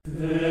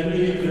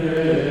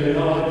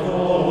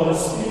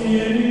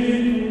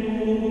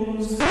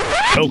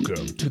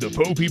the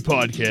Popey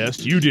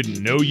podcast you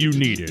didn't know you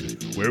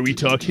needed, where we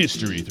talk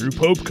history through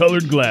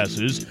Pope-colored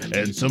glasses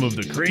and some of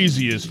the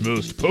craziest,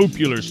 most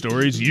popular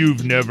stories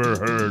you've never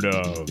heard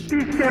of. It's a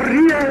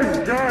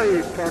real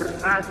joy for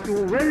us to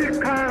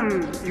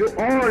welcome you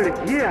all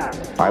here.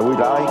 I would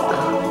like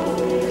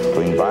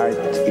to invite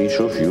each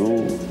of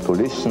you to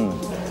listen.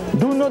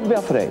 Do not be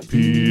afraid.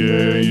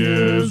 Pie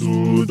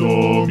Jesu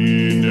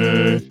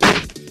Domine,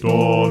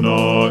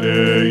 dona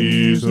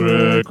eis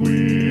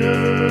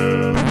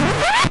requiem.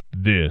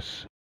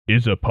 This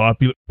is a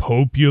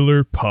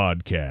popular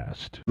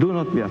podcast. Do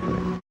not be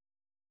afraid.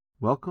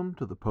 Welcome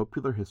to the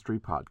Popular History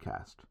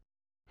Podcast,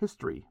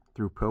 history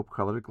through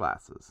Pope-colored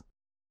glasses.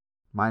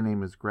 My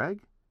name is Greg,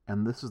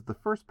 and this is the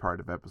first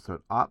part of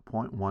episode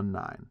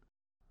 0.19,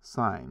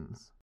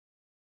 Signs.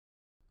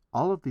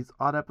 All of these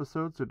odd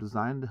episodes are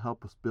designed to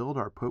help us build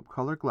our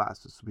Pope-colored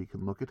glasses so we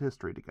can look at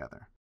history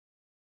together.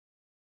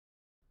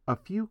 A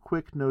few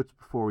quick notes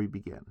before we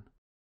begin.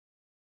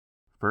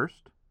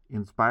 First,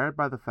 inspired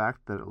by the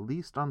fact that at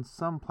least on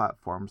some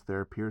platforms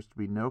there appears to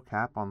be no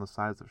cap on the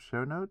size of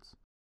show notes,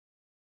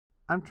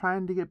 I'm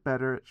trying to get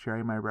better at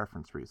sharing my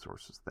reference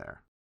resources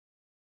there.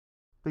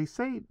 They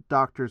say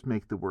doctors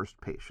make the worst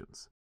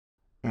patients,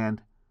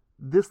 and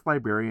this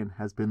librarian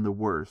has been the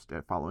worst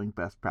at following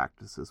best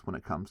practices when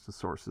it comes to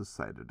sources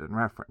cited and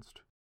referenced.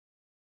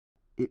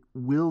 It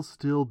will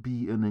still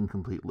be an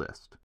incomplete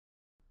list.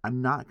 I'm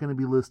not going to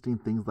be listing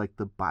things like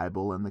the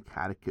Bible and the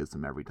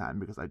Catechism every time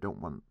because I don't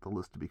want the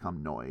list to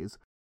become noise.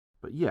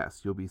 But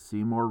yes, you'll be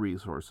seeing more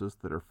resources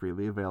that are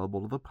freely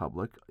available to the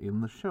public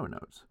in the show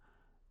notes.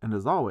 And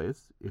as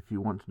always, if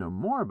you want to know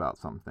more about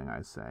something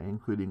I say,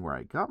 including where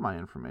I got my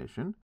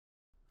information,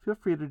 feel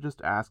free to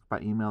just ask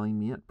by emailing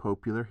me at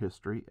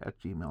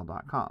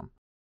popularhistory@gmail.com.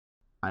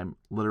 I'm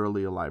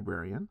literally a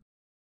librarian.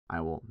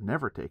 I will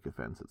never take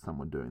offense at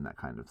someone doing that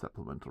kind of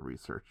supplemental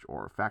research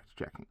or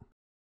fact-checking.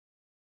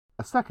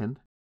 A second,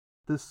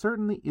 this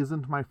certainly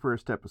isn't my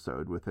first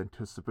episode with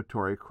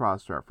anticipatory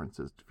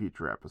cross-references to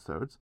future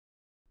episodes,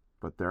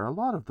 but there are a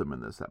lot of them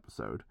in this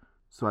episode,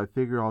 so I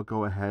figure I'll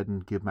go ahead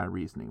and give my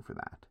reasoning for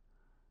that.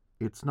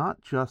 It's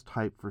not just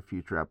hype for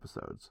future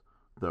episodes,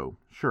 though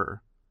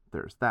sure,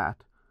 there's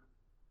that,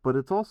 but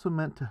it's also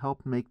meant to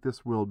help make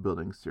this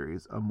world-building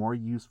series a more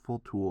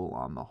useful tool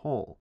on the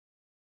whole.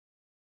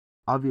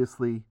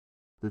 Obviously,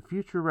 the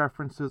future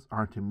references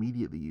aren't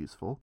immediately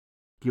useful,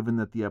 given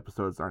that the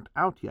episodes aren't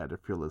out yet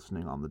if you're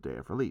listening on the day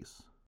of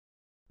release.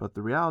 But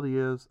the reality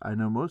is, I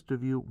know most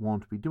of you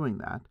won't be doing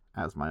that,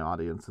 as my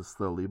audience is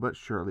slowly but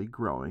surely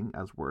growing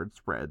as word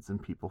spreads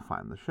and people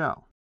find the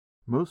show.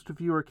 Most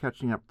of you are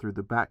catching up through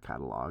the back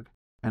catalog,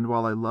 and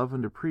while I love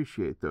and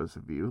appreciate those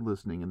of you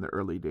listening in the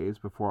early days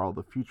before all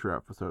the future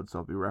episodes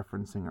I'll be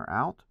referencing are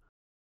out,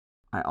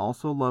 I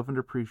also love and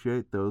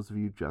appreciate those of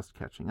you just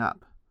catching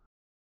up.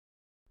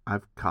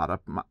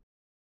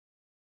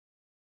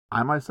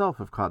 I myself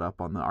have caught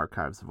up on the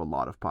archives of a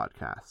lot of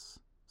podcasts,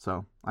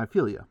 so I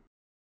feel you.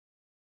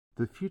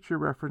 The future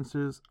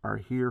references are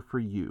here for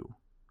you,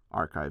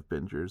 archive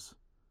bingers.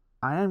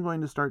 I am going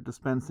to start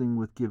dispensing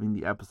with giving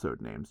the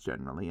episode names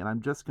generally, and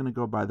I'm just going to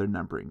go by their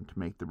numbering to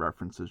make the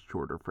references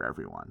shorter for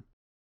everyone.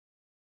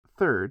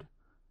 Third,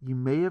 you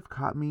may have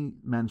caught me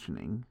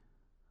mentioning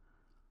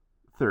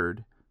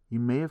during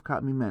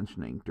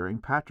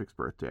Patrick's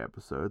birthday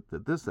episode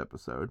that this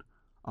episode,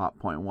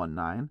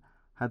 0.19,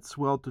 had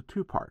swelled to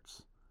 2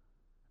 parts.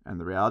 And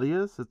the reality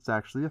is, it's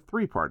actually a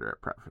 3-parter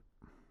at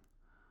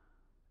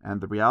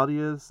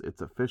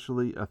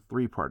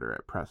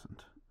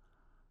present.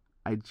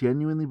 I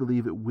genuinely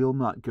believe it will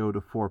not go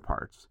to 4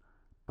 parts,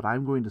 but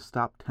I'm going to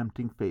stop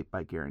tempting fate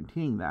by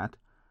guaranteeing that,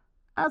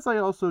 as I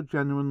also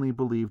genuinely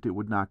believed it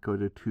would not go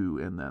to 2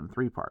 and then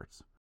 3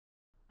 parts.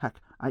 Heck,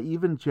 I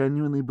even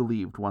genuinely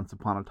believed once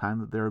upon a time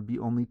that there would be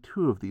only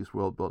 2 of these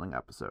world-building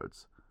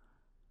episodes.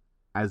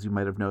 As you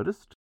might have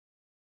noticed,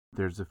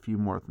 there's a few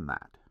more than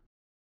that.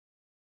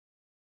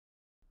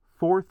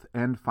 Fourth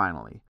and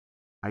finally,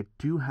 I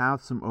do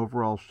have some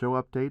overall show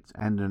updates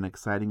and an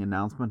exciting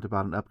announcement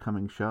about an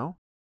upcoming show,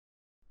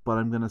 but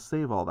I'm going to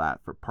save all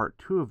that for part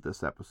 2 of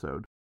this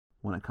episode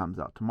when it comes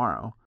out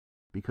tomorrow,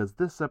 because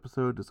this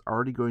episode is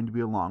already going to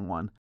be a long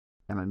one,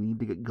 and I need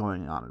to get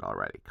going on it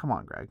already. Come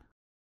on, Greg.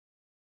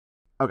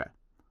 Okay,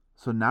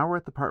 so now we're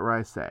at the part where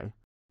I say,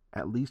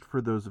 at least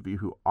for those of you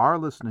who are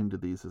listening to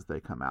these as they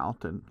come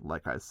out, and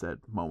like I said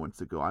moments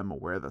ago, I'm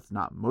aware that's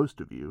not most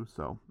of you,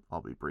 so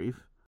I'll be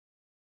brief.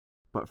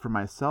 But for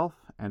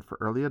myself and for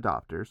early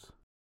adopters,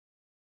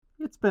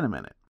 it's been a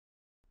minute.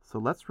 So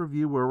let's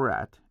review where we're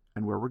at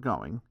and where we're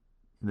going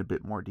in a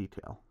bit more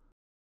detail.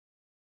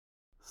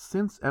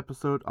 Since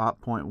episode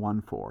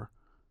 0.14,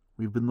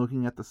 we've been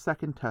looking at the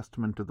Second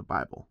Testament of the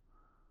Bible,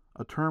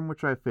 a term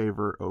which I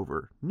favor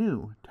over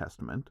New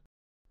Testament,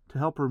 to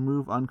help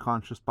remove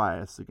unconscious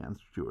bias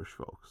against Jewish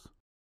folks.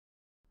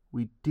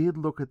 We did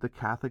look at the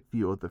Catholic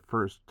view of the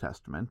First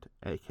Testament,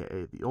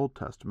 aka the Old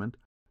Testament,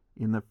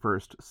 in the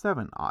first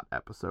 7 odd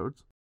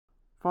episodes,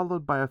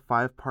 followed by a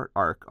 5-part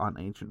arc on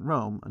ancient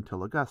Rome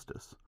until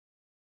Augustus.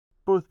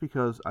 both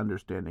because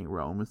understanding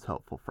Rome is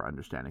helpful for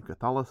understanding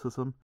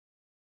Catholicism,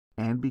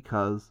 and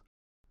because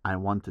I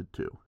wanted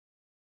to.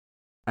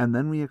 And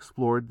then we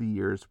explored the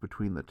years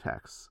between the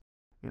texts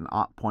in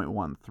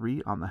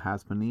 .13 on the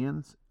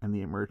Hasmoneans and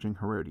the emerging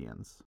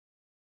Herodians.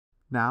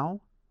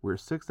 Now, we're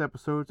 6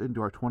 episodes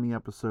into our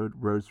 20-episode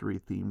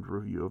Rosary-themed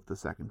review of the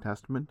Second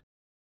Testament,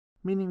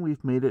 meaning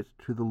we've made it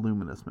to the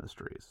Luminous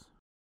Mysteries.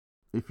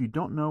 If you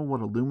don't know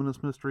what a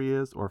Luminous Mystery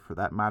is, or for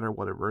that matter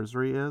what a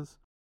Rosary is,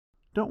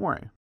 don't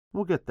worry,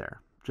 we'll get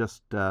there,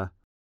 just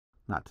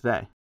not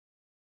today.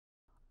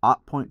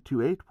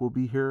 0.28 will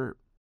be here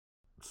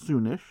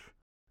soonish,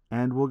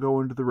 and we'll go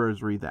into the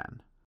Rosary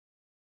then.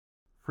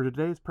 For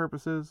today's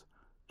purposes,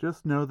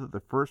 just know that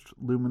the first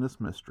luminous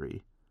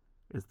mystery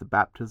is the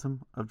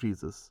baptism of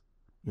Jesus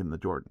in the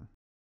Jordan.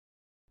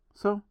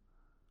 So,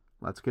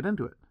 let's get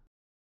into it.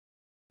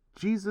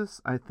 Jesus,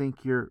 I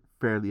think you're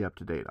fairly up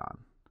to date on,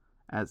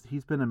 as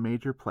he's been a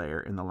major player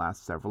in the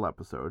last several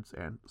episodes,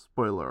 and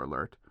spoiler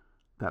alert,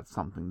 that's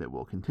something that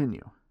will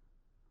continue.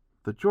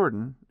 The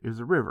Jordan is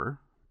a river,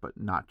 but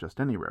not just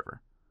any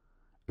river.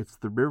 It's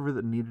the river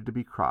that needed to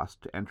be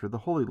crossed to enter the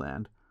Holy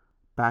Land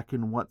back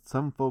in what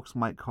some folks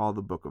might call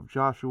the Book of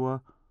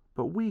Joshua,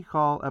 but we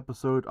call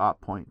episode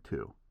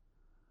 0.2.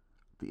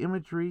 The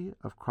imagery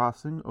of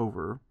crossing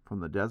over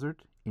from the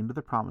desert into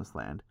the Promised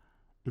Land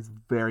is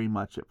very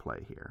much at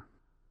play here.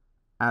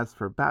 As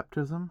for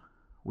baptism,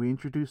 we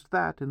introduced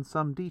that in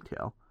some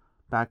detail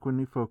back when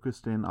we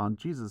focused in on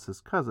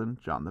Jesus' cousin,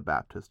 John the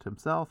Baptist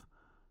himself,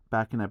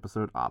 back in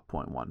episode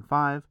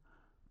 0.15,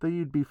 though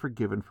you'd be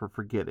forgiven for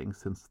forgetting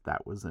since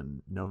that was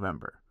in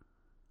November.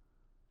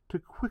 To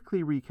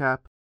quickly recap,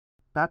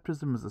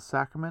 baptism is a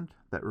sacrament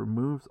that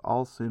removes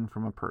all sin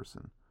from a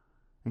person,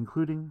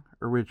 including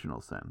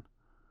original sin,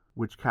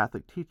 which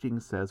Catholic teaching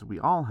says we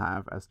all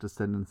have as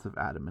descendants of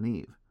Adam and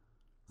Eve,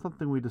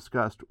 something we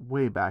discussed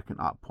way back in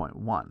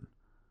 0.1.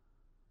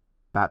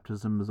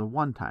 Baptism is a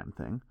one-time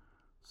thing,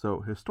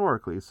 so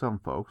historically some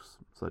folks,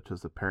 such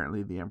as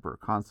apparently the Emperor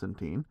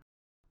Constantine,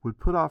 would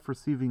put off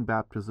receiving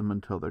baptism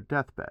until their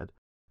deathbed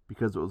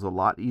because it was a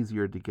lot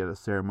easier to get a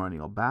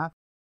ceremonial bath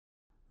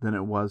than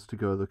it was to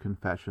go the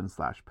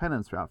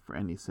confession/penance route for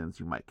any sins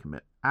you might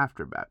commit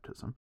after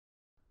baptism,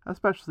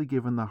 especially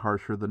given the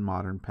harsher than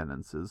modern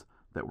penances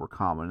that were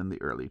common in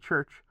the early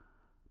church,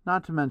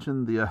 not to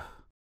mention the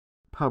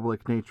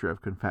public nature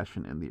of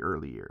confession in the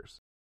early years.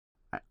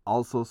 I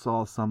also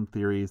saw some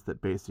theories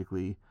that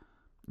basically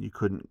you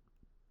couldn't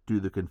do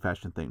the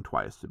confession thing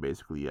twice, so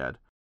basically you had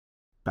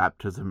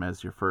baptism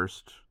as your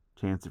first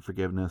chance at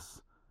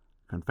forgiveness,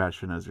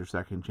 confession as your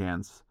second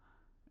chance,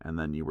 and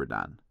then you were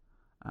done.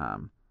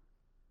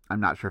 I'm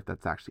not sure if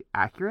that's actually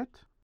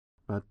accurate,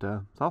 but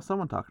saw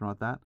someone talking about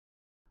that.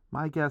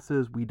 My guess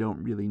is we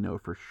don't really know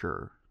for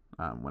sure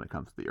when it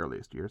comes to the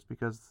earliest years,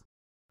 because,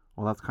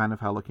 well, that's kind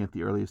of how looking at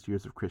the earliest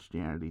years of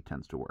Christianity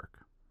tends to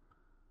work.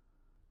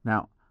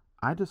 Now,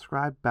 I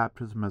described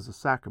baptism as a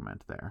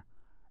sacrament there,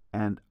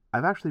 and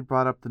I've actually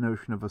brought up the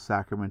notion of a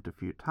sacrament a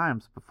few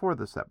times before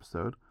this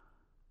episode,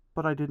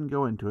 but I didn't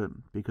go into it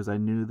because I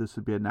knew this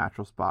would be a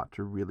natural spot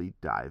to really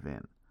dive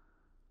in.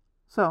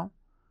 So,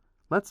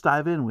 let's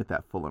dive in with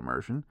that full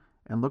immersion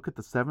and look at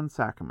the 7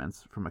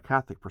 sacraments from a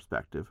Catholic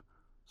perspective,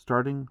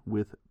 starting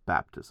with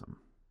baptism.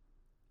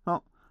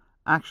 Well,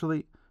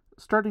 actually,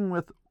 starting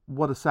with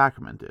what a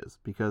sacrament is,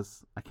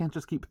 because I can't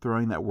just keep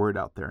throwing that word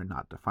out there and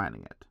not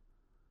defining it.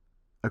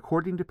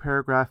 According to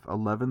paragraph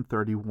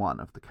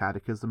 1131 of the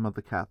Catechism of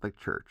the Catholic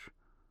Church,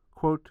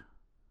 quote,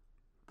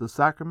 "The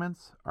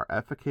sacraments are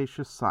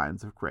efficacious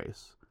signs of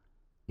grace,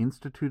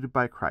 instituted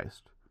by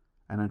Christ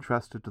and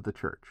entrusted to the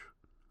Church,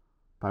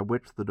 by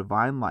which the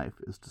divine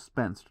life is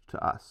dispensed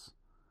to us.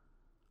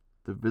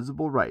 The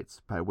visible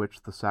rites by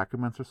which the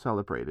sacraments are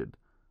celebrated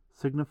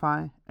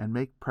signify and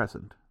make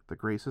present the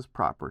graces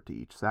proper to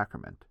each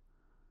sacrament.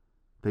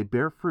 They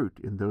bear fruit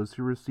in those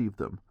who receive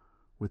them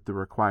with the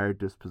required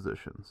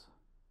dispositions."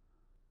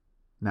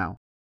 Now,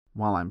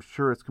 while I'm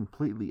sure it's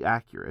completely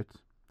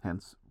accurate,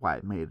 hence why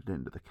it made it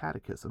into the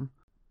Catechism,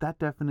 that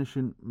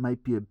definition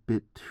might be a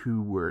bit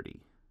too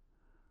wordy.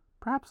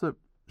 Perhaps a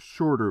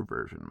shorter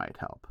version might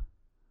help.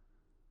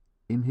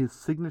 In his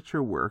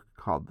signature work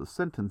called The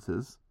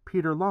Sentences,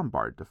 Peter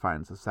Lombard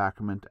defines a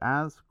sacrament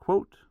as,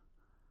 quote,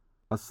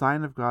 "a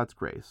sign of God's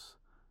grace,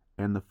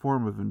 and the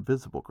form of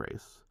invisible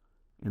grace,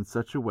 in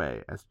such a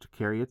way as to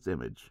carry its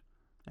image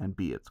and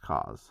be its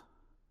cause."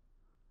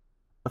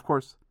 Of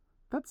course,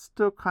 that's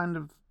still kind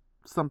of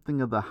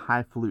something of the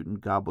highfalutin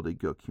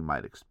gobbledygook you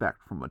might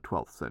expect from a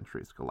 12th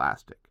century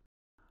scholastic.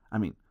 I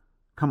mean,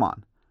 come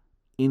on.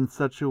 In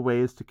such a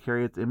way as to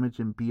carry its image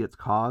and be its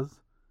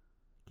cause?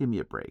 Give me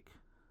a break.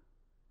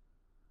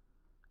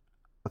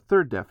 A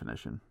third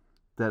definition,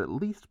 that at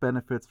least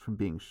benefits from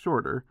being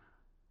shorter,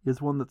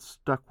 is one that's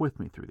stuck with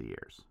me through the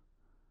years.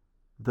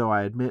 Though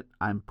I admit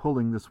I'm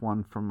pulling this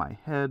one from my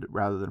head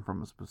rather than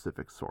from a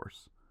specific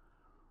source.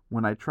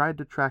 When I tried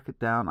to track it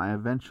down, I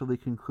eventually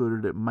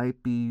concluded it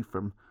might be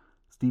from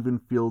Stephen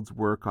Field's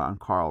work on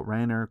Karl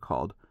Rahner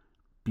called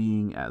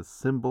Being as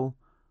Symbol,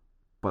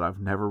 but I've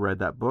never read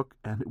that book,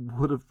 and it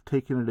would have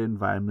taken it in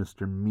via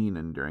Mr.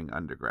 Meenan during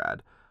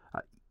undergrad.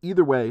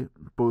 Either way,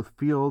 both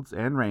Fields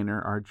and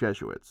Rayner are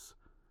Jesuits,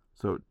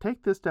 so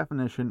take this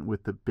definition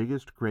with the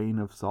biggest grain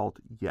of salt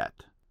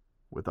yet.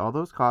 With all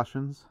those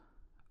cautions,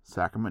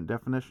 sacrament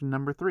definition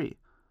number 3,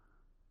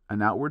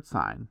 an outward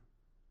sign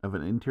of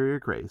an interior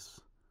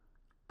grace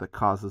that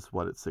causes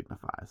what it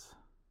signifies.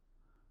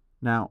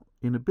 Now,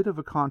 in a bit of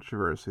a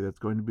controversy that's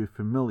going to be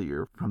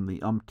familiar from the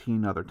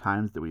umpteen other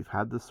times that we've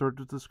had this sort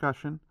of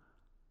discussion,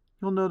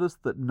 you'll notice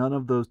that none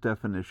of those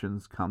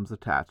definitions comes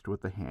attached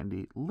with a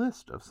handy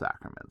list of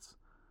sacraments.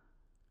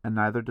 And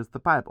neither does the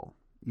Bible,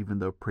 even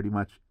though pretty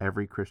much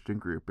every Christian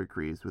group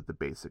agrees with the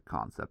basic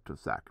concept of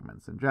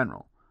sacraments in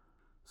general.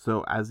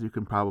 So, as you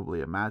can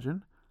probably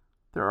imagine,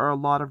 there are a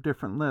lot of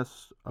different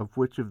lists of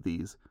which of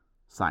these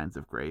signs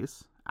of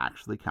grace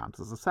actually counts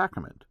as a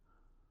sacrament,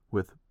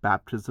 with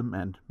baptism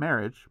and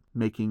marriage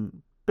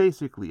making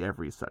basically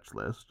every such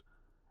list,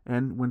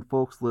 and when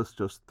folks list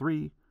just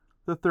 3,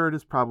 the third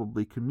is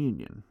probably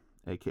communion,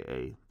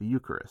 aka the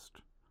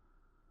Eucharist.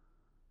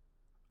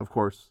 Of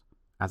course,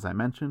 as I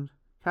mentioned,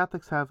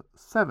 Catholics have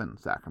 7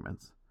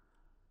 sacraments,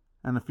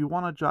 and if you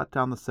want to jot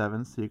down the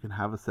 7 so you can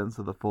have a sense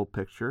of the full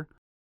picture,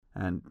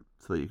 and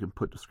so you can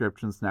put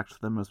descriptions next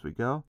to them as we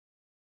go,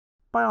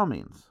 by all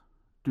means,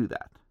 do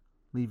that.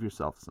 Leave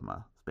yourself some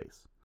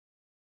space.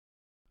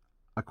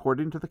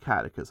 According to the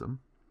Catechism,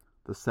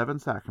 the 7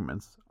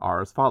 sacraments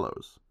are as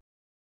follows.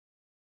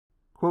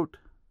 Quote,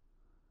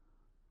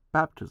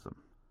 baptism,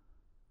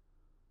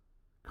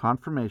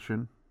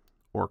 confirmation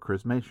or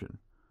chrismation,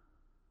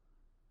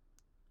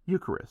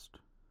 Eucharist,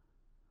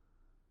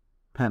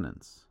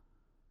 penance,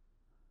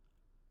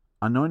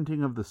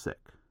 anointing of the sick,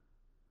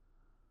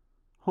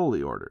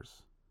 holy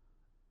orders,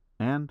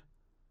 and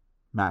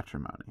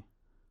matrimony.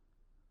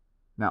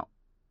 Now,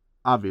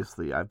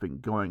 obviously, I've been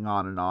going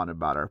on and on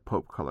about our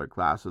Pope-colored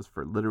glasses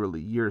for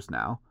literally years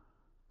now,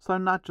 so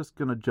I'm not just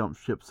going to jump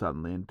ship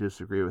suddenly and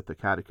disagree with the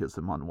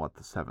Catechism on what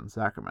the 7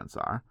 sacraments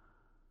are.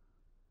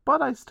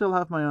 But I still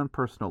have my own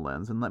personal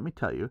lens, and let me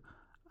tell you,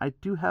 I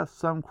do have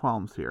some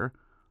qualms here,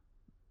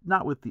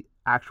 not with the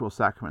actual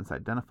sacraments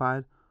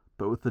identified,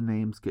 but with the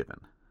names given.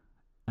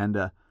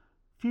 And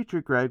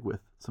future Greg,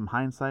 with some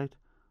hindsight,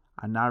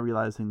 I'm now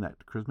realizing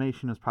that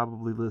chrismation is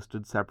probably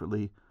listed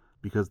separately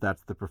because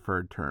that's the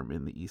preferred term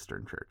in the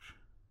Eastern Church.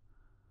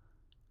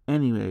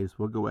 Anyways,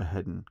 we'll go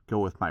ahead and go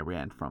with my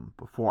rant from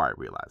before I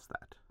realized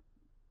that.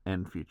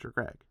 And future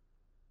Greg.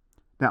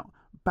 Now,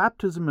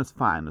 baptism is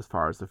fine as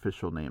far as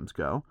official names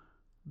go,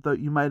 though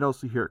you might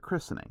also hear it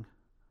christening.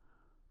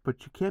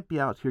 But you can't be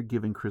out here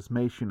giving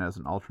chrismation as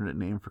an alternate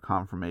name for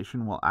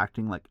confirmation while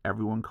acting like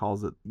everyone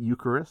calls it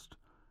Eucharist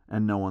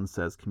and no one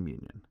says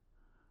communion.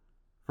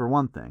 For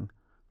one thing,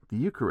 the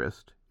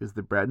Eucharist is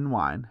the bread and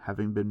wine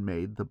having been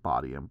made the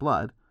body and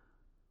blood,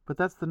 but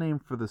that's the name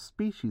for the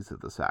species of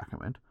the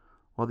sacrament,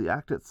 while the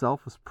act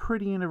itself is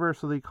pretty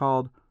universally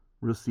called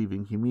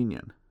receiving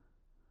communion.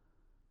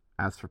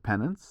 As for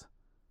penance,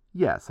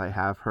 yes, I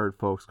have heard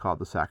folks call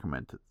the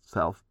sacrament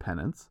itself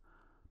penance,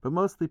 but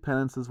mostly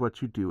penance is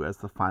what you do as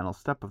the final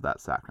step of that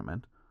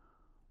sacrament,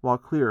 while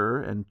clearer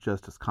and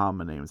just as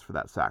common names for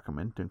that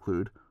sacrament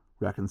include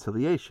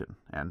reconciliation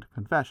and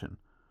confession,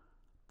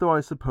 though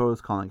I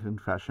suppose calling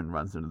confession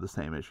runs into the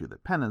same issue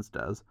that penance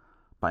does,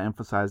 by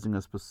emphasizing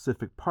a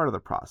specific part of the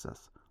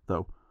process,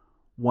 though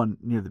one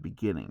near the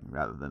beginning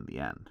rather than the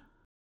end.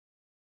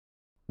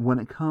 When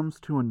it comes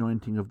to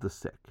anointing of the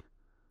sick,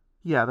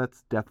 yeah,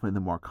 that's definitely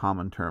the more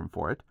common term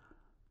for it,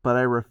 but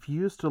I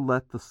refuse to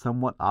let the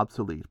somewhat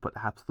obsolete but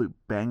absolute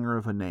banger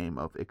of a name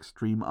of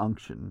extreme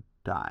unction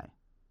die.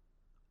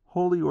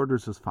 Holy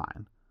orders is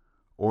fine.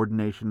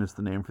 Ordination is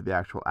the name for the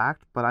actual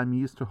act, but I'm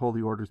used to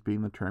holy orders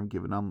being the term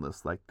given on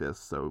lists like this,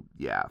 so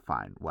yeah,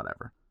 fine,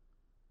 whatever.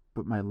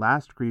 But my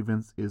last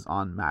grievance is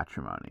on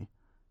matrimony,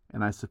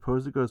 and I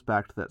suppose it goes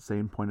back to that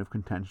same point of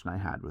contention I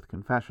had with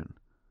confession.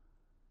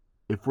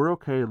 If we're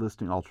okay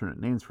listing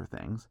alternate names for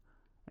things,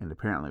 and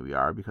apparently we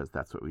are because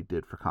that's what we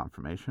did for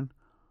confirmation,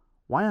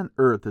 why on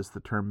earth is the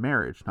term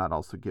marriage not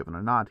also given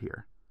a nod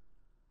here?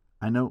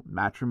 I know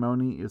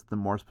matrimony is the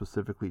more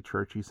specifically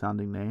churchy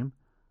sounding name,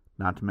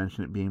 not to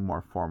mention it being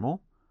more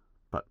formal,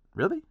 but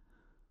really?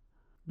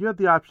 You have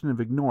the option of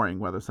ignoring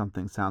whether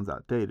something sounds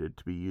outdated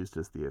to be used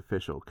as the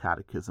official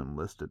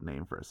catechism-listed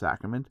name for a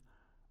sacrament,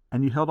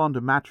 and you held on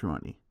to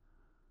matrimony,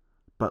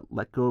 but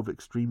let go of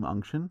extreme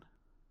unction?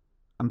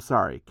 I'm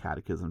sorry,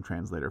 catechism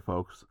translator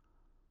folks,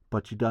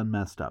 but you done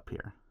messed up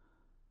here.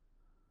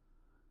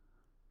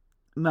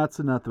 And that's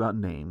enough about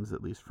names,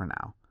 at least for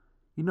now.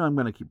 You know I'm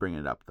going to keep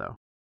bringing it up, though.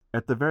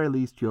 At the very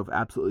least, you have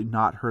absolutely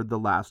not heard the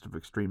last of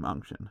extreme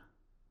unction.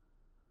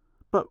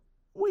 But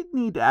we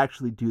need to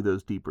actually do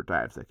those deeper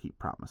dives I keep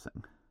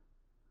promising.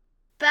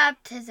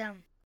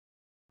 Baptism.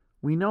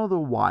 We know the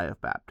why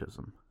of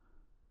baptism.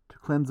 To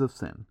cleanse of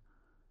sin,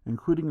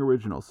 including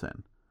original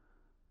sin.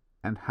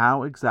 And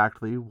how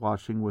exactly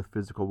washing with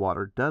physical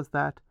water does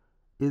that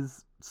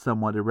is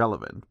somewhat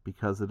irrelevant,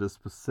 because it is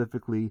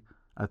specifically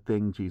a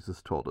thing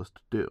Jesus told us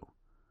to do.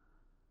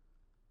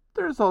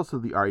 There is also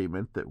the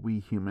argument that we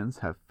humans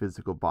have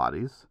physical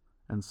bodies,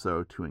 and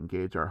so to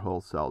engage our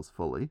whole selves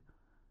fully,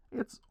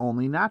 it's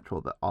only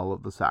natural that all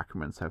of the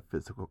sacraments have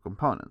physical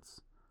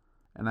components.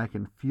 And I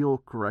can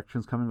feel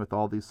corrections coming with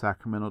all these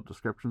sacramental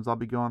descriptions I'll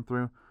be going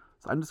through,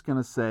 so I'm just going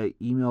to say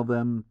email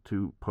them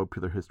to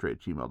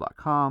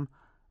popularhistory@gmail.com,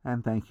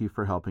 and thank you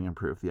for helping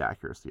improve the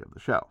accuracy of the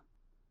show.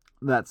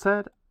 That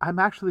said, I'm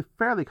actually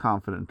fairly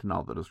confident in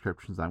all the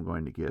descriptions I'm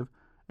going to give,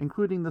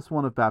 including this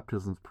one of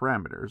baptism's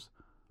parameters,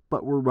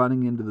 but we're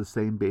running into the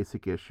same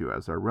basic issue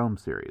as our Rome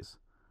series.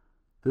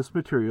 This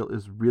material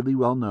is really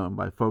well known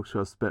by folks who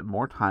have spent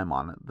more time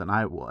on it than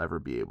I will ever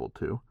be able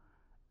to,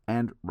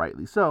 and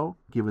rightly so,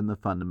 given the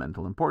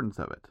fundamental importance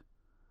of it.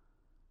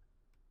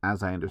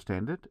 As I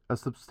understand it, a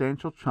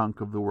substantial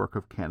chunk of the work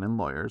of canon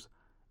lawyers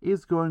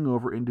is going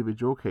over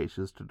individual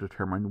cases to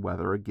determine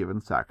whether a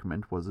given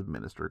sacrament was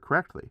administered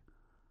correctly,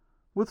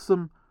 with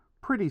some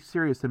pretty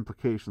serious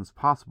implications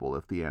possible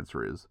if the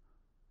answer is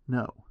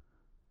no.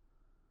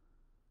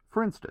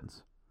 For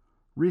instance,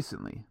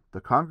 recently,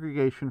 the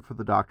Congregation for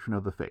the Doctrine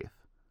of the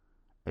Faith,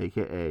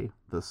 aka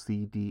the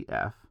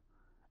CDF,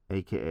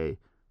 aka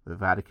the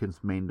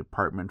Vatican's main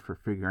department for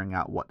figuring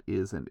out what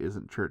is and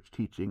isn't church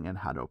teaching and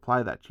how to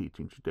apply that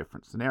teaching to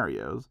different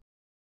scenarios.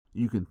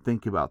 You can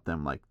think about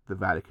them like the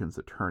Vatican's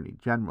Attorney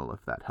General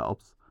if that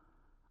helps.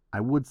 I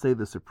would say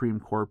the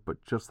Supreme Court,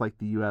 but just like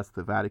the U.S.,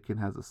 the Vatican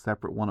has a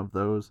separate one of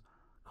those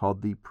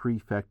called the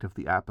Prefect of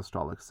the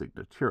Apostolic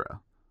Signatura.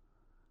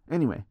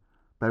 Anyway,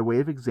 by way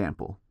of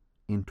example,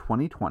 in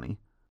 2020,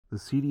 the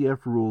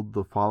CDF ruled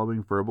the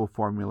following verbal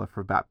formula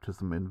for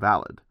baptism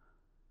invalid.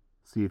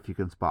 See if you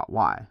can spot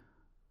why.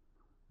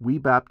 We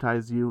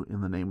baptize you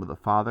in the name of the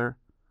Father,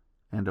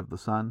 and of the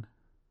Son,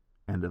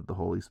 and of the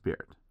Holy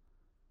Spirit.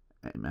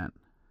 Amen.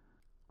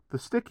 The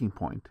sticking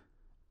point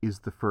is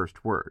the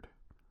first word,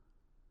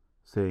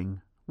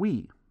 saying,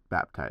 we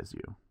baptize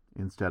you,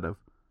 instead of,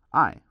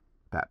 I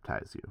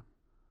baptize you.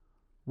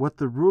 What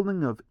the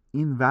ruling of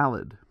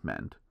invalid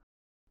meant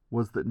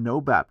was that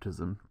no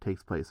baptism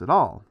takes place at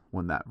all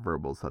when that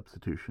verbal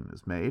substitution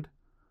is made,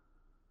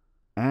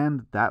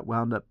 and that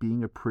wound up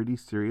being a pretty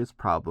serious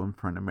problem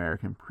for an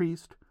American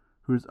priest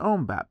whose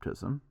own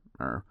baptism,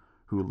 or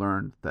who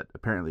learned that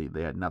apparently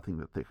they had nothing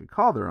that they could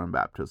call their own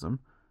baptism,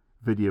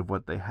 video of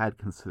what they had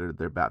considered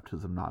their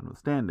baptism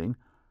notwithstanding,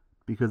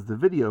 because the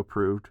video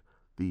proved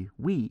the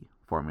we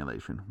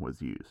formulation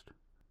was used.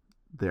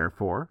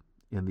 Therefore,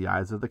 in the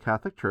eyes of the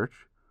Catholic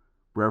Church,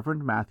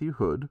 Reverend Matthew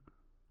Hood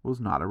was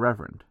not a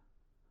reverend.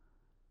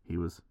 He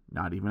was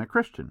not even a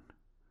Christian,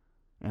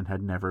 and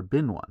had never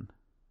been one.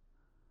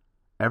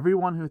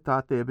 Everyone who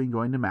thought they had been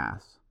going to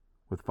Mass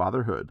with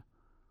Father Hood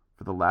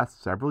for the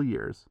last several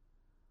years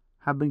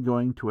had been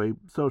going to a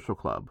social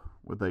club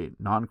with a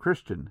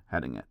non-Christian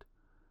heading it,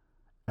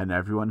 and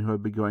everyone who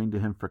had been going to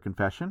him for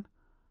confession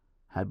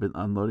had been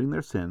unloading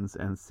their sins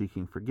and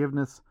seeking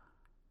forgiveness,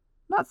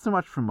 not so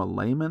much from a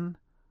layman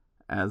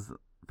as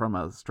from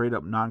a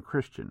straight-up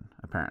non-Christian,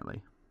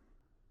 apparently.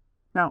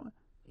 Now,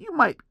 you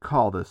might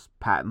call this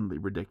patently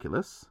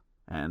ridiculous,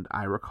 and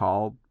I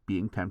recall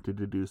being tempted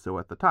to do so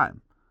at the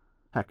time.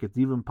 Heck, it's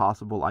even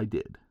possible I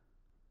did.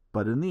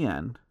 But in the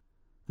end,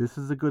 this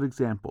is a good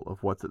example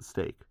of what's at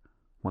stake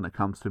when it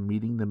comes to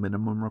meeting the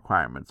minimum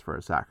requirements for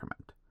a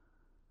sacrament.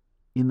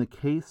 In the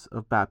case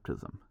of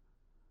baptism,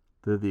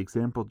 though the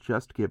example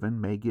just given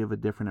may give a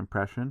different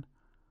impression,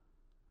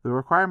 the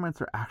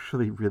requirements are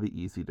actually really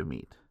easy to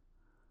meet.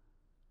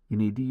 You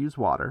need to use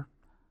water.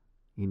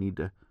 You need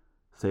to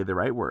say the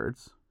right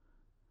words.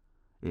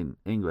 In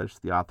English,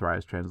 the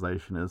authorized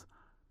translation is,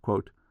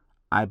 quote,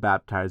 I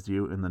baptize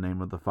you in the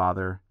name of the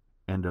Father,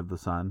 and of the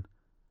Son,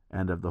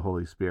 and of the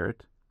Holy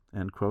Spirit,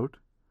 end quote.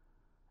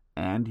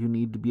 And you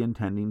need to be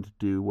intending to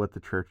do what the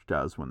church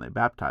does when they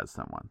baptize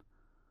someone.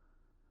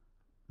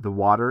 The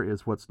water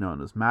is what's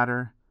known as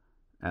matter,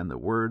 and the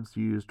words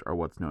used are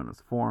what's known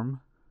as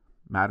form,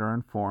 matter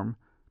and form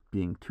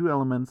being two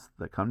elements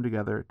that come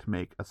together to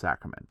make a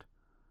sacrament.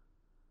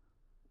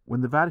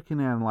 When the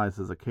Vatican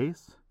analyzes a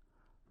case,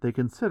 they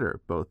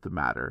consider both the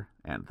matter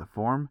and the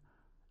form,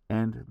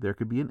 and there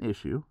could be an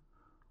issue,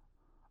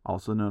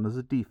 also known as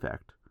a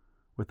defect,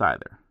 with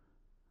either.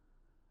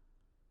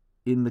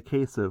 In the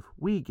case of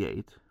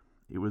Weegate,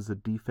 it was a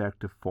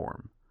defect of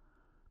form,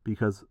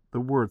 because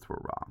the words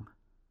were wrong.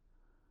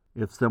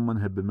 If someone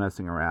had been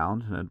messing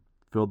around and had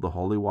filled the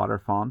holy water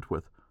font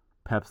with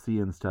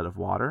Pepsi instead of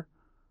water,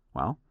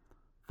 well,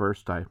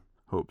 first I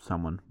hope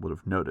someone would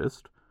have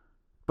noticed,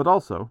 but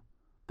also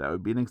that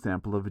would be an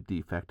example of a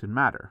defect in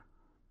matter,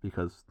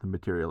 because the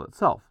material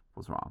itself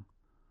was wrong.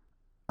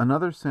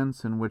 Another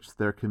sense in which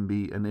there can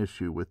be an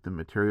issue with the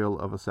material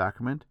of a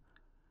sacrament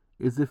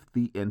is if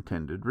the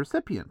intended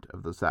recipient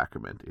of the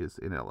sacrament is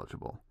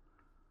ineligible.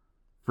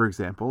 For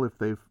example, if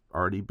they've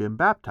already been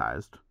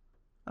baptized,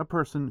 a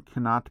person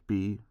cannot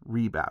be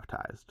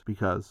rebaptized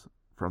because,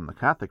 from the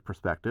Catholic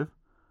perspective,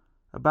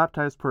 a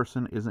baptized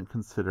person isn't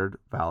considered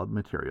valid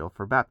material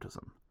for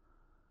baptism.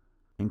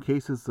 In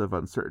cases of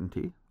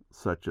uncertainty,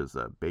 such as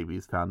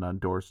babies found on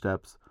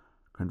doorsteps,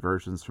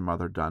 conversions from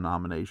other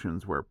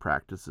denominations where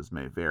practices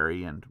may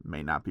vary and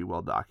may not be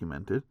well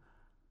documented,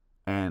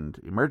 and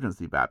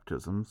emergency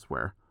baptisms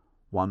where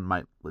one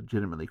might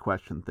legitimately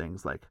question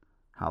things like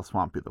how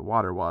swampy the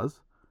water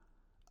was,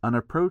 an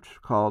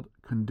approach called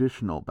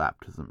conditional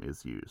baptism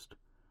is used,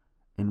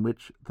 in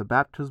which the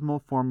baptismal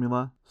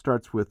formula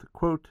starts with,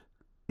 quote,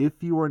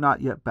 "if you are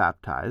not yet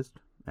baptized,"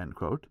 end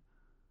quote.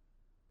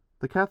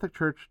 The Catholic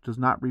Church does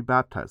not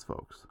rebaptize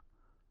folks,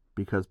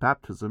 because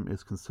baptism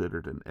is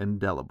considered an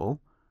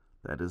indelible,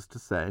 that is to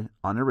say,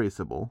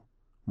 unerasable,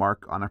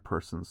 mark on a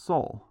person's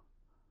soul,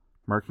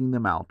 marking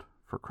them out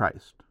for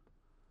Christ.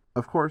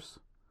 Of course,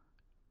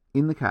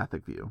 in the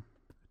Catholic view,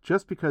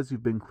 just because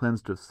you've been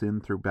cleansed of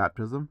sin through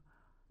baptism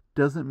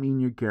doesn't mean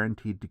you're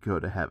guaranteed to go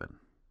to heaven.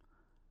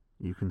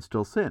 You can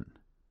still sin,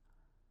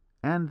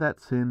 and that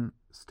sin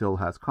still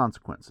has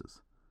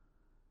consequences,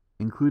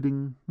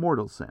 including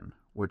mortal sin,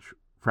 which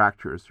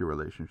fractures your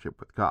relationship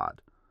with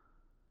God.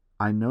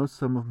 I know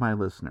some of my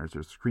listeners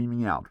are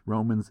screaming out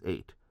Romans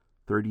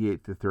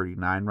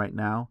 8:38-39 right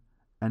now,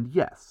 and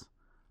yes,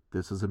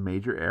 this is a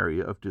major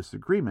area of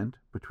disagreement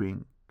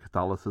between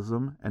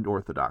Catholicism and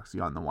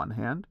Orthodoxy on the one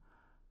hand,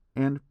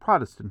 and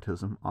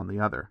Protestantism on the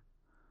other.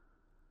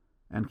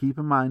 And keep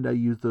in mind I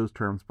use those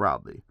terms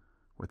broadly.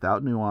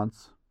 Without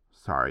nuance,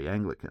 sorry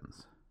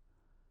Anglicans.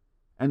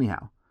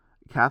 Anyhow,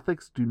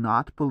 Catholics do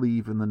not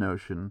believe in the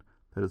notion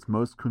that is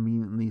most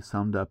conveniently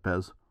summed up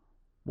as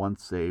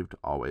once saved,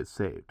 always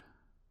saved.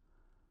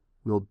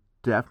 We'll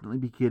definitely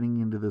be getting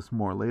into this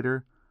more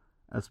later,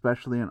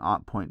 especially in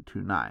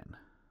 .29.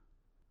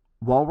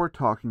 While we're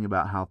talking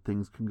about how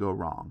things can go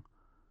wrong,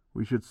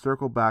 we should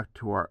circle back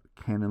to our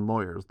canon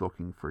lawyers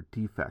looking for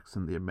defects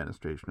in the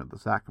administration of the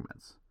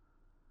sacraments.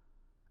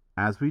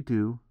 As we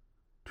do,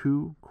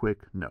 2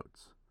 quick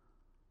notes.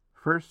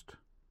 First,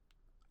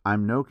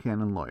 I'm no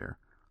canon lawyer,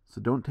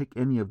 so don't take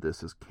any of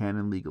this as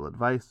canon legal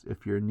advice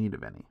if you're in need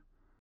of any.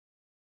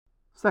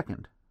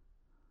 Second,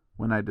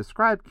 when I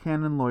describe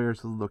canon lawyers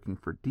as looking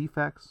for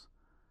defects,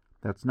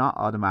 that's not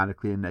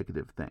automatically a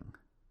negative thing.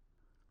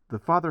 The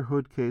Father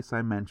Hood case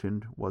I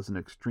mentioned was an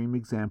extreme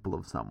example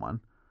of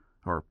someone,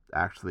 or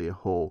actually a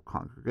whole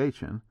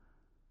congregation,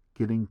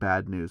 getting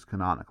bad news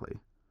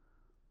canonically.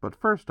 But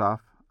first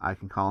off, I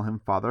can call him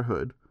Father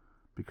Hood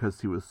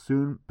because he was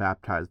soon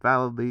baptized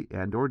validly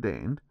and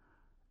ordained,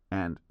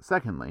 and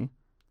secondly,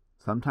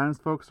 sometimes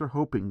folks are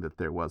hoping that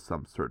there was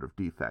some sort of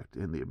defect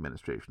in the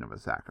administration of a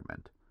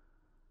sacrament.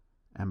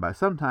 And by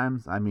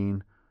sometimes, I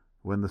mean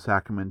when the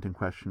sacrament in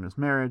question is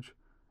marriage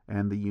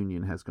and the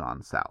union has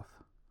gone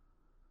south.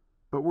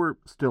 But we're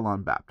still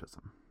on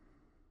baptism.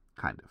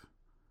 Kind of.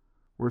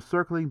 We're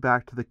circling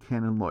back to the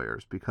canon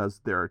lawyers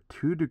because there are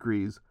 2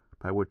 degrees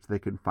by which they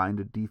can find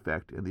a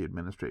defect in the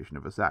administration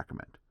of a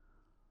sacrament.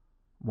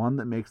 One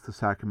that makes the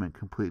sacrament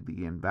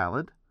completely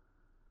invalid,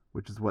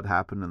 which is what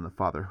happened in the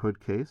Father Hood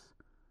case,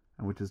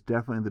 and which is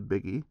definitely the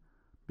biggie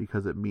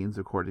because it means,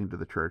 according to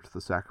the Church,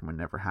 the sacrament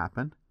never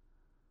happened.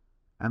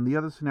 And the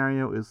other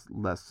scenario is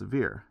less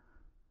severe,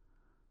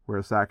 where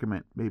a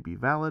sacrament may be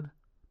valid,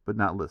 but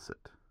not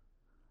licit.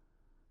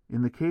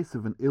 In the case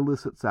of an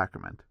illicit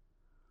sacrament,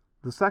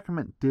 the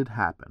sacrament did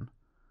happen,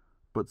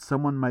 but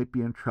someone might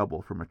be in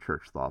trouble from a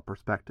church law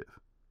perspective.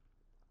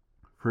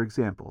 For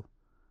example,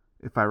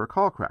 if I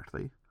recall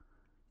correctly,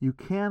 you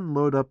can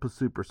load up a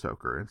super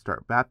soaker and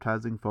start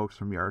baptizing folks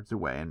from yards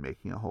away and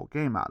making a whole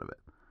game out of it.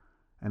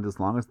 And as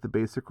long as the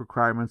basic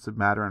requirements of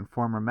matter and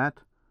form are met,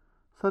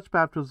 such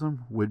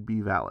baptism would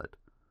be valid.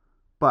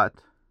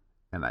 But,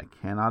 and I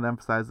cannot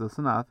emphasize this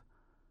enough,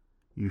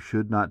 you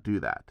should not do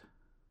that,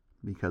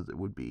 because it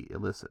would be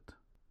illicit.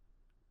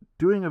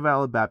 Doing a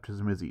valid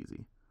baptism is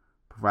easy,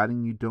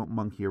 providing you don't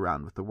monkey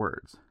around with the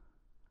words.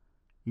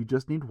 You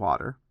just need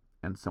water,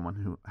 and someone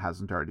who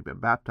hasn't already been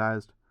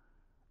baptized,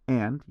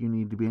 and you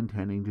need to be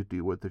intending to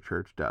do what the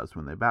church does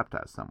when they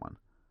baptize someone.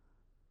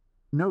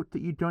 Note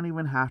that you don't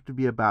even have to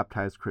be a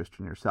baptized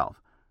Christian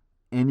yourself.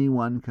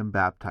 Anyone can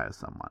baptize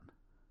someone.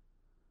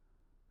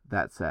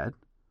 That said,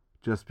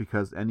 just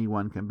because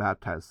anyone can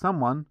baptize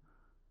someone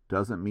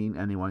doesn't mean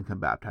anyone can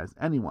baptize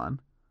anyone,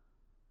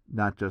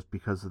 not just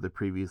because of the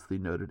previously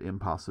noted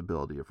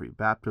impossibility of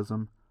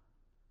rebaptism,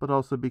 but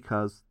also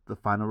because the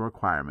final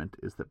requirement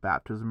is that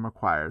baptism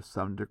requires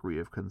some degree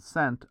of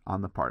consent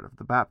on the part of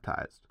the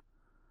baptized.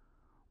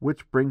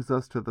 Which brings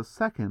us to the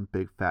second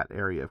big fat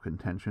area of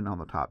contention on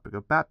the topic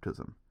of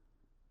baptism: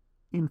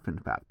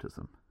 infant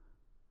baptism.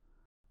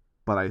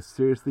 But I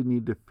seriously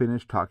need to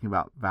finish talking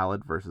about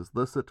valid versus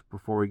licit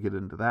before we get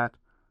into that,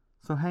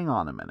 so hang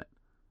on a minute,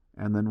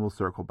 and then we'll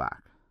circle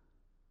back.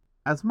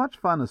 As much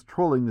fun as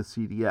trolling the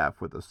CDF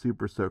with a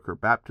super soaker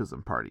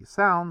baptism party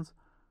sounds,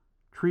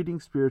 treating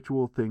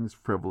spiritual things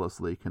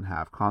frivolously can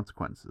have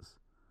consequences.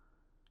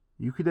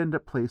 You could end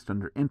up placed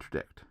under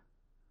interdict,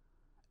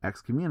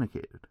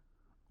 excommunicated,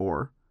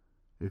 or,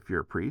 if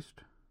you're a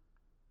priest,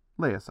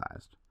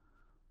 laicized.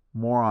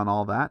 More on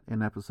all that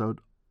in episode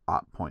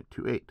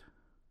 0.28.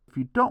 If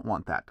you don't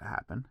want that to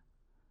happen,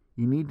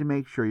 you need to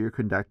make sure you're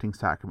conducting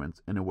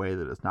sacraments in a way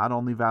that is not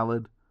only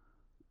valid,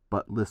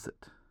 but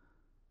licit.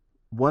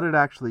 what it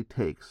actually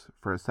takes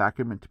for a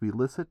sacrament to be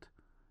licit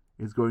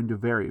is going to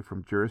vary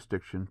from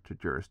jurisdiction to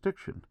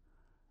jurisdiction,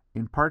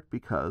 in part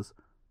because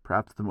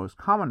perhaps the most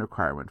common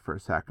requirement for a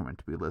sacrament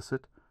to be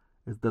licit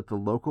is that the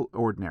local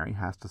ordinary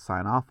has to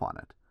sign off on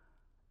it,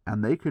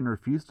 and they can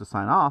refuse to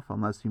sign off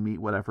unless you meet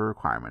whatever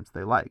requirements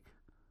they like.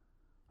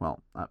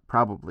 Well,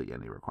 probably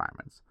any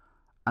requirements.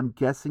 I'm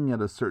guessing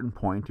at a certain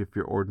point, if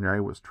your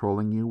ordinary was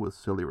trolling you with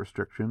silly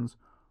restrictions,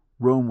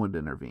 Rome would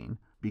intervene,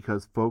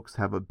 because folks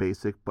have a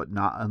basic but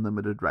not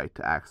unlimited right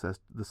to access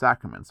the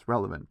sacraments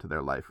relevant to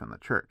their life in the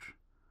church.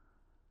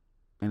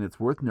 And it's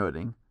worth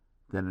noting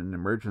that in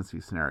emergency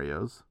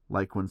scenarios,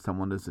 like when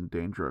someone is in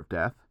danger of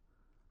death,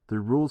 the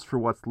rules for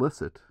what's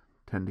licit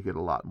tend to get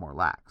a lot more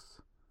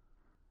lax.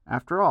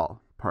 After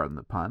all, pardon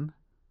the pun,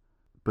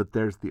 but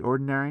there's the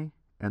ordinary,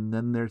 and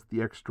then there's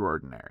the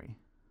extraordinary.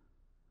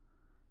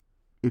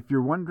 If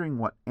you're wondering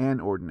what an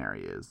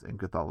ordinary is in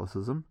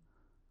Catholicism,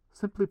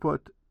 simply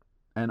put,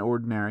 an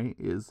ordinary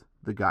is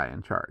the guy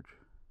in charge.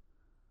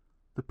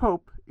 The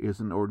Pope is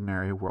an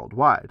ordinary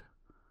worldwide.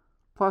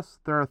 Plus,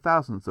 there are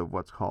thousands of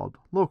what's called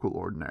local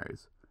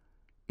ordinaries,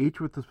 each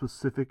with a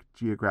specific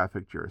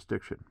geographic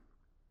jurisdiction.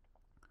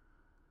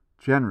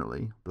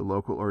 Generally, the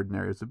local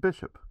ordinary is a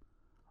bishop,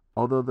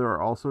 although there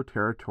are also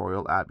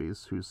territorial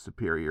abbeys whose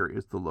superior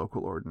is the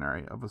local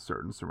ordinary of a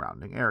certain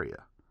surrounding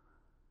area.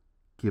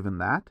 Given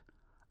that,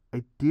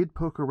 I did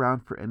poke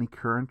around for any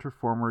current or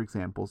former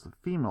examples of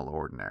female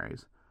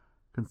ordinaries,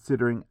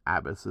 considering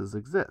abbesses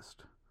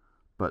exist,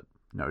 but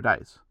no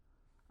dice,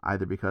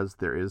 either because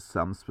there is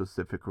some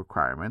specific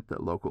requirement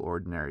that local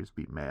ordinaries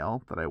be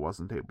male that I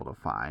wasn't able to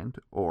find,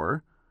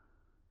 or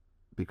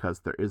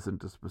because there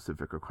isn't a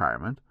specific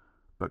requirement,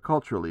 but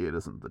culturally it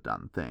isn't the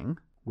done thing,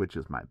 which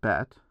is my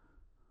bet,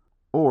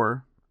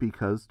 or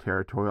because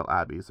territorial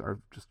abbeys are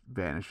just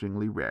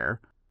vanishingly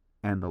rare,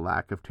 and the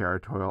lack of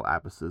territorial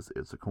abbesses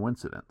is a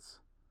coincidence.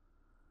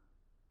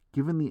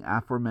 Given the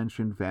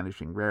aforementioned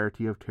vanishing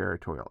rarity of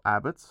territorial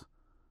abbots,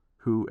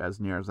 who, as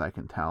near as I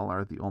can tell,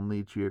 are the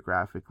only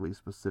geographically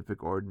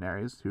specific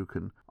ordinaries who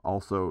can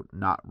also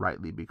not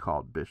rightly be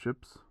called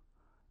bishops,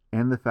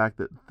 and the fact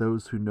that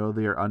those who know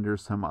they are under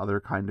some other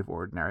kind of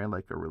ordinary,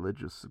 like a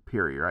religious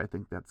superior, I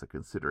think that's a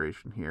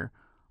consideration here,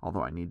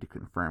 although I need to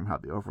confirm how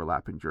the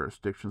overlapping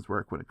jurisdictions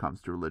work when it comes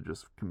to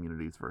religious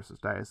communities versus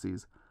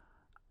dioceses.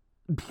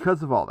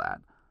 Because of all that,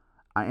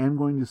 I am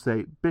going to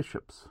say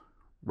bishops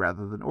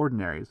rather than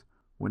ordinaries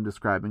when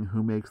describing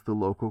who makes the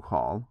local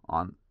call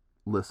on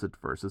licit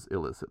versus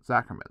illicit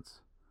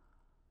sacraments.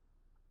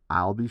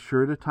 I'll be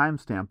sure to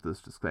timestamp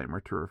this disclaimer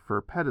to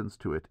refer pedants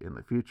to it in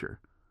the future.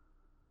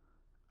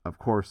 Of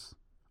course,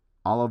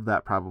 all of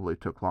that probably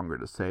took longer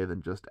to say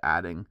than just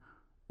adding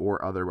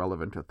or other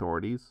relevant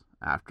authorities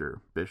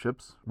after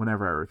bishops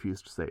whenever I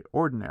refuse to say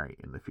ordinary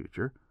in the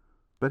future,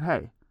 but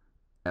hey,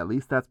 at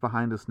least that's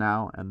behind us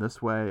now, and this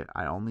way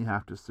I only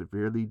have to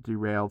severely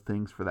derail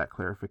things for that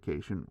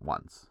clarification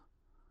once.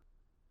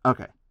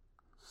 Okay,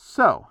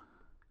 so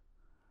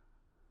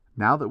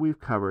now that we've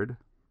covered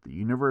the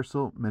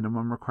universal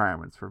minimum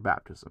requirements for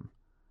baptism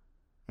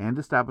and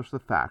established the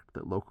fact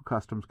that local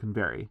customs can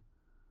vary,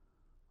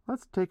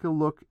 let's take a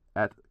look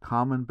at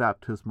common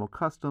baptismal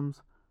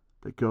customs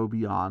that go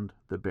beyond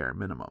the bare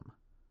minimum.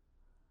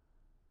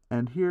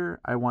 And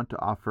here I want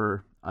to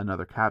offer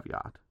another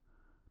caveat,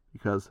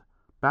 because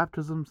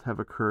baptisms have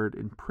occurred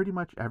in pretty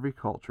much every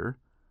culture,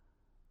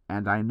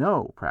 and I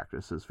know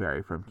practices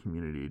vary from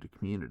community to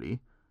community,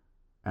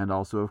 and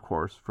also, of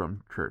course,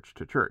 from church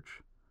to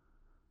church.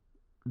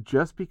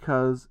 Just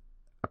because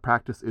a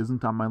practice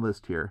isn't on my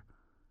list here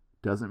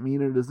doesn't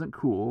mean it isn't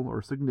cool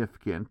or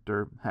significant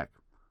or, heck,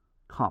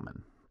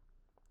 common.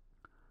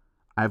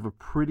 I have a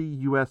pretty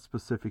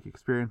U.S.-specific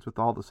experience with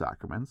all the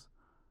sacraments,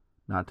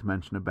 not to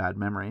mention a bad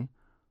memory,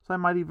 so I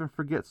might even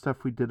forget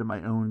stuff we did at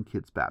my own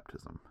kid's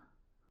baptism.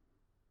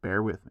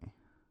 Bear with me.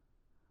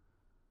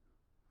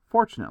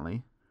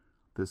 Fortunately,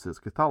 this is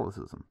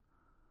Catholicism.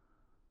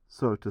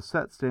 So to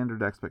set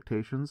standard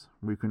expectations,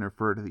 we can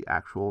refer to the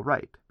actual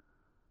rite.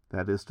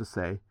 That is to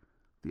say,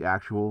 the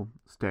actual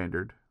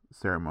standard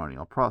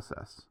ceremonial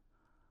process.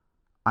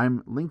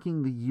 I'm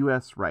linking the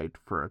U.S. rite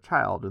for a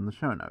child in the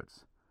show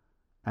notes.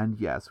 And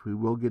yes, we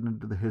will get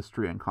into the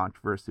history and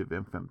controversy of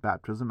infant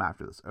baptism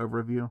after this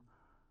overview,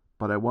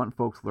 but I want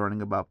folks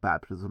learning about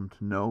baptism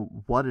to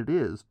know what it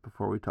is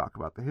before we talk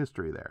about the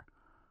history there,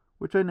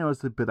 which I know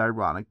is a bit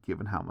ironic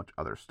given how much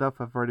other stuff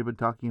I've already been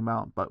talking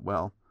about, but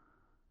well,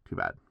 too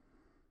bad.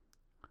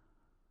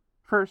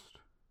 First,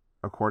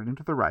 according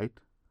to the rite,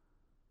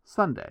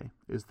 Sunday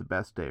is the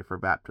best day for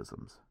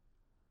baptisms.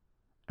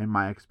 In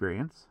my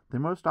experience, they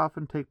most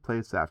often take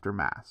place after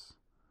Mass.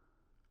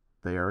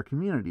 They are a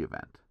community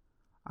event,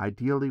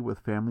 ideally with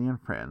family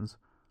and friends,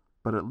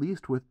 but at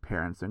least with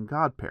parents and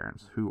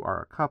godparents who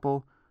are a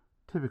couple,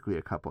 typically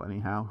a couple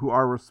anyhow, who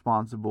are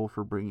responsible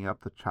for bringing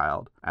up the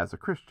child as a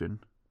Christian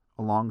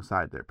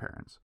alongside their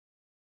parents,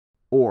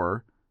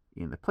 or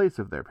in the place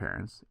of their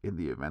parents in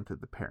the event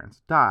that the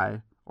parents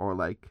die or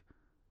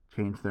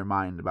change their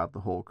mind about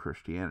the whole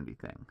Christianity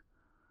thing,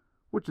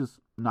 which is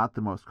not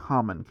the most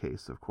common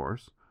case, of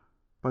course,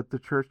 but the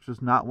church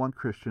does not want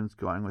Christians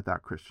going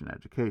without Christian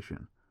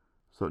education.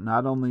 So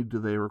not only do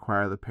they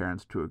require the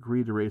parents to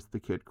agree to raise the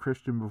kid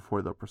Christian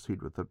before they'll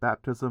proceed with the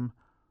baptism,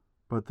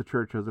 but the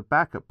church has a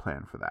backup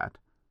plan for that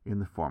in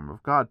the form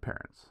of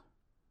godparents.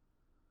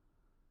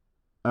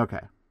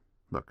 Okay,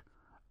 look,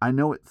 I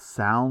know it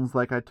sounds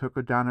like I took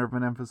a downer of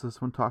an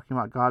emphasis when talking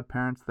about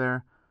godparents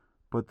there,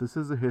 but this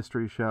is a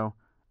history show,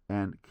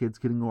 and kids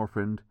getting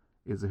orphaned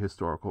is a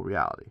historical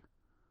reality.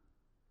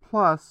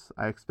 Plus,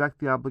 I expect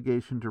the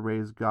obligation to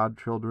raise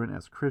godchildren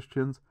as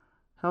Christians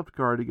helped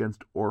guard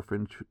against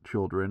orphan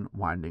children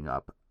winding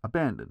up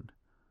abandoned,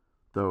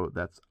 though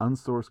that's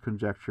unsourced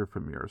conjecture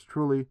from yours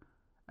truly,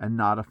 and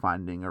not a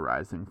finding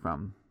arising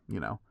from,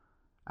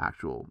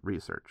 actual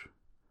research.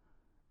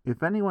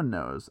 If anyone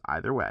knows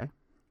either way,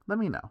 let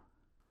me know.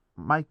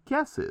 My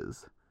guess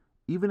is,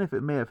 even if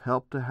it may have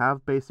helped to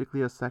have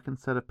basically a second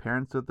set of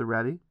parents at the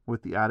ready,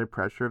 with the added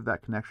pressure of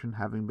that connection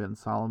having been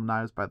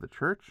solemnized by the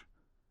church,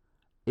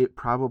 it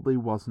probably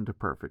wasn't a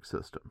perfect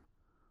system.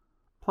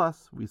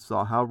 Plus, we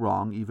saw how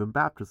wrong even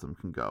baptism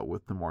can go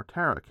with the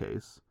Mortara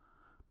case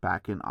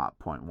back in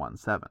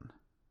 0.17.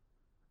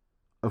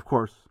 Of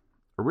course,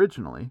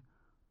 originally,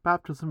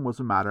 baptism was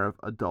a matter of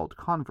adult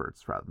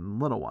converts rather than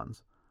little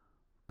ones,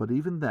 but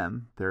even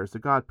then, there is a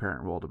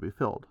godparent role to be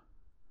filled.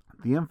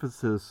 The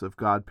emphasis of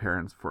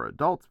godparents for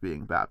adults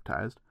being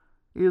baptized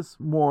is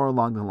more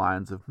along the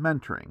lines of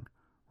mentoring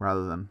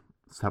rather than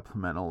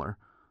supplemental or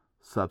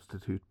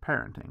substitute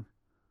parenting.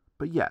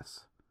 But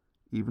yes,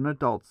 even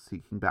adults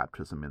seeking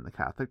baptism in the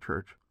Catholic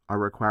Church are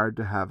required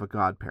to have a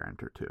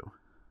godparent or two.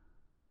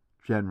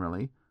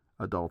 Generally,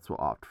 adults will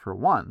opt for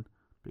one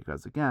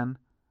because, again,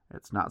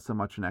 it's not so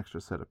much an extra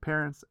set of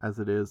parents as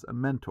it is a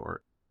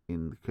mentor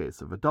in the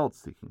case of adults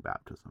seeking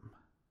baptism.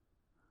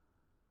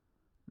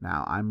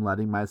 Now, I'm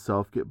letting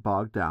myself get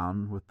bogged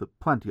down with the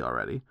plenty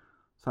already,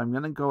 so I'm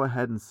going to go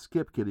ahead and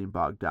skip getting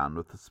bogged down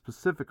with the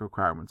specific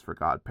requirements for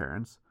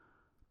godparents,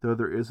 though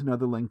there is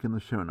another link in the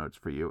show notes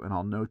for you, and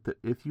I'll note that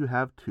if you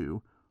have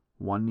two,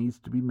 one needs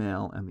to be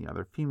male and the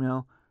other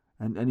female,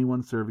 and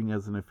anyone serving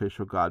as an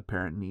official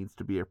godparent needs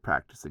to be a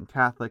practicing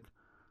Catholic,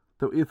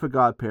 though if a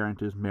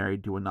godparent is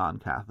married to a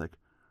non-Catholic,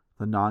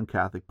 the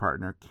non-Catholic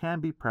partner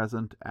can be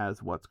present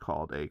as what's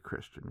called a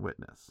Christian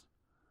witness.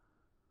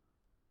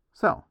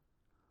 So,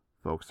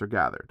 folks are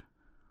gathered.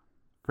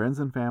 Friends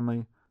and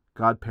family,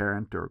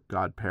 godparent or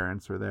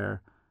godparents are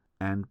there,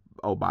 and,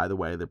 oh, by the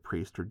way, the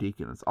priest or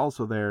deacon is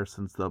also there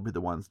since they'll be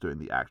the ones doing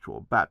the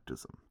actual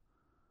baptism.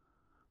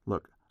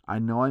 Look, I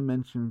know I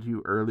mentioned to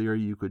you earlier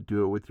you could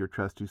do it with your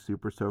trusty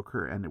Super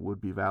Soaker and it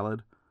would be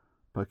valid,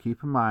 but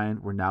keep in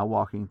mind we're now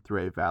walking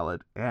through a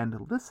valid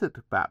and licit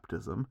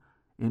baptism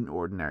in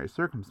ordinary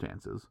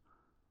circumstances,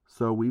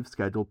 so we've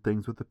scheduled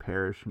things with the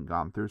parish and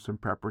gone through some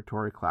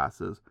preparatory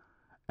classes,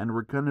 and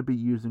we're going to be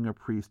using a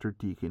priest or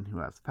deacon who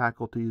has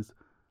faculties,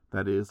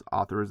 that is,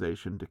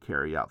 authorization to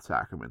carry out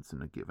sacraments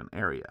in a given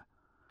area.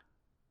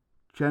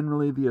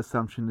 Generally, the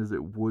assumption is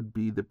it would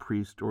be the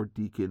priest or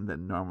deacon that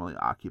normally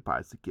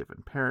occupies a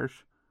given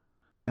parish,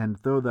 and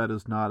though that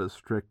is not as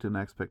strict an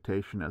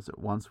expectation as it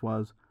once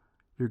was,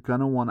 you're going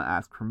to want to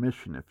ask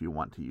permission if you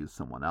want to use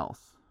someone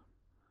else.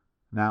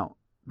 Now,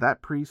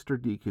 that priest or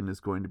deacon is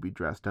going to be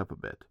dressed up a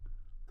bit.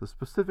 The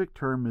specific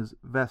term is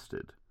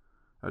vested,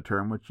 a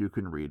term which you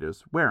can read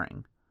as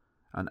wearing,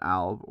 an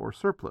alb or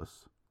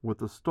surplice,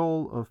 with a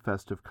stole of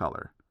festive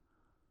color.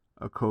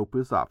 A cope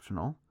is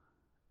optional,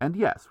 and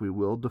yes, we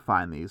will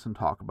define these and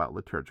talk about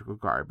liturgical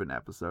garb in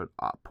episode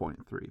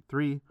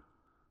 0.33,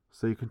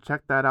 so you can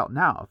check that out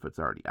now if it's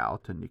already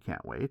out and you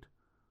can't wait,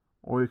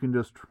 or you can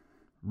just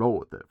roll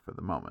with it for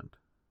the moment.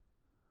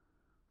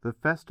 The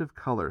festive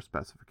color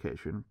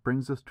specification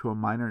brings us to a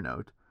minor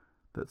note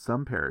that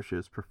some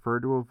parishes prefer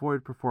to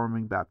avoid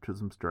performing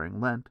baptisms during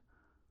Lent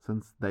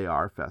since they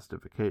are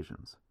festive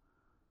occasions.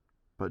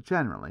 But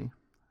generally,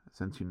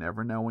 since you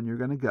never know when you're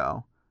going to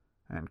go,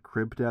 and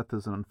crib death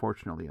is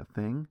unfortunately a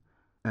thing,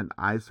 and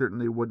I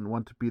certainly wouldn't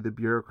want to be the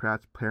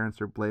bureaucrats parents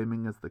are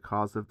blaming as the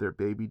cause of their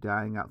baby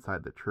dying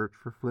outside the church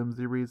for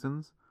flimsy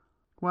reasons,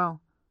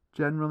 well,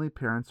 generally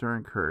parents are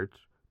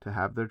encouraged to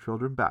have their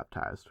children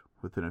baptized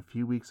within a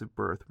few weeks of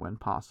birth when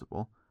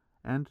possible,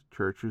 and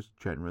churches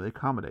generally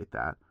accommodate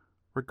that,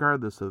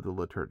 regardless of the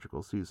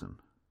liturgical season.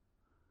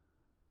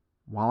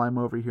 While I'm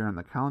over here in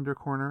the calendar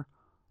corner,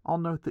 I'll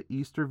note that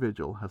Easter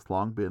Vigil has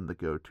long been the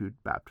go-to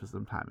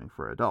baptism timing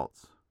for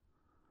adults.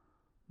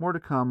 More to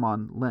come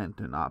on Lent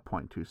in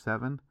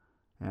 0.27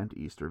 and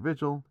Easter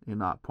Vigil in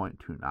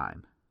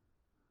 0.29.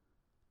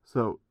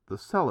 So the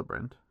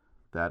celebrant,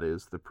 that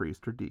is the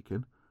priest or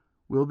deacon,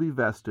 will be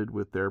vested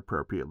with their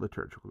appropriate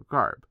liturgical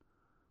garb,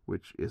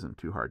 which isn't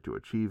too hard to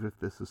achieve if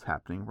this is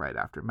happening right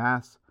after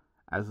Mass,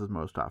 as is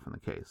most often the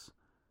case.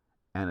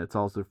 And it's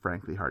also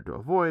frankly hard to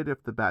avoid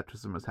if the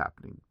baptism is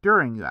happening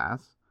during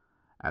Mass,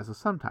 as is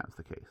sometimes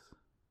the case.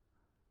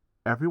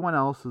 Everyone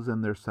else is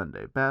in their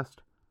Sunday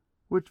best,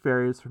 which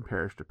varies from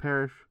parish to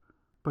parish,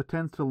 but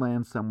tends to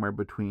land somewhere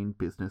between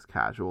business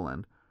casual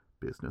and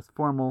business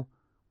formal,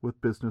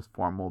 with business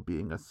formal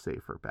being a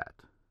safer bet.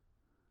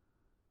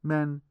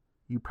 Men,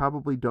 you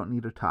probably don't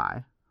need a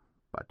tie,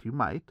 but you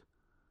might,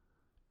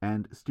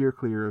 and steer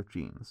clear of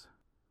jeans.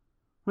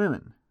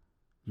 Women,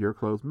 your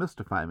clothes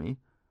mystify me,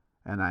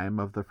 and I am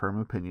of the firm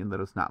opinion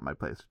that it's not my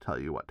place to tell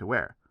you what to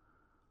wear,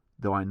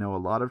 though I know a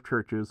lot of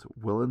churches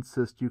will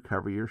insist you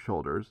cover your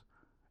shoulders,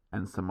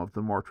 and some of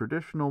the more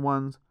traditional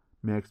ones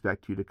may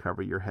expect you to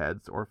cover your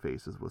heads or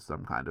faces with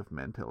some kind of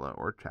mantilla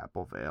or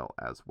chapel veil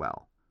as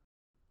well.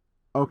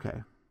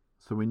 Okay,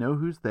 so we know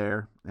who's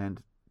there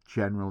and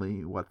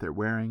generally what they're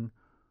wearing,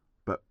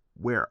 but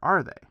where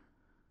are they?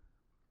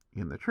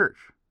 In the church.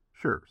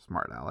 Sure,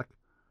 smart Alec.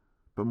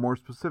 But more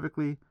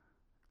specifically,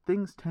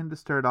 things tend to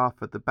start off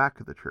at the back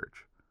of the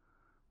church,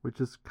 which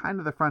is kind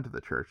of the front of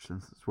the church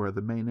since it's where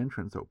the main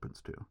entrance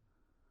opens to.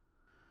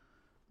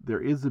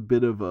 There is a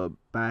bit of a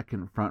back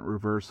and front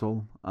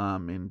reversal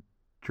in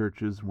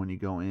churches when you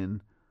go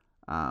in,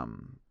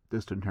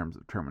 just in terms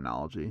of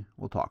terminology.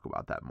 We'll talk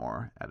about that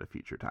more at a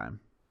future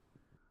time.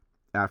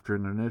 After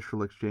an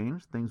initial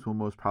exchange, things will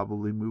most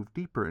probably move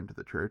deeper into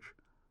the church,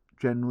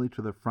 generally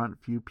to the front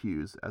few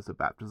pews, as a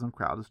baptism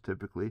crowd is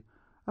typically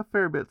a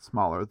fair bit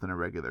smaller than a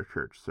regular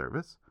church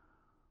service,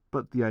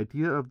 but the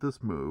idea of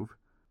this move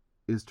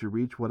is to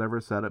reach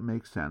whatever setup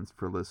makes sense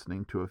for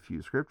listening to a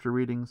few scripture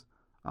readings,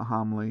 a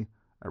homily,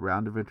 a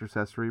round of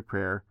intercessory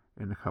prayer,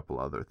 and a couple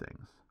other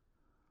things.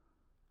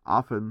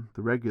 Often,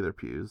 the regular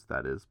pews,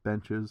 that is,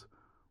 benches,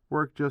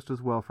 work just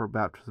as well for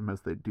baptism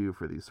as they do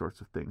for these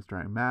sorts of things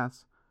during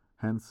Mass,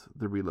 hence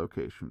the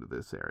relocation to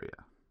this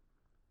area.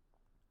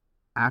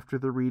 After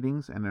the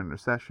readings and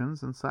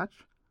intercessions and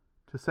such,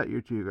 to set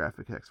your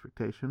geographic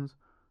expectations,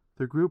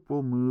 the group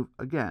will move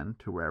again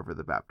to wherever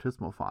the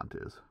baptismal font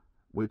is,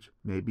 which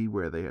may be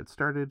where they had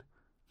started,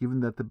 given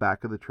that the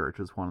back of the church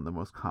is one of the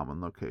most common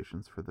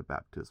locations for the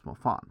baptismal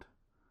font.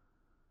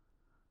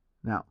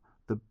 Now,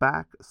 the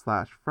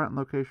back/front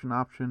location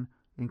option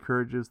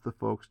encourages the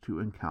folks to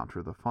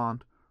encounter the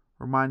font,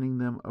 reminding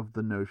them of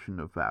the notion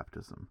of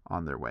baptism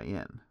on their way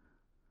in.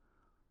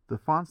 The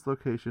font's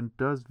location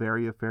does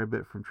vary a fair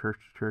bit from church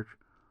to church,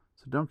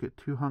 so don't get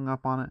too hung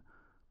up on it,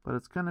 but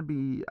it's going to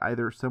be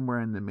either somewhere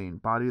in the main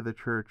body of the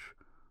church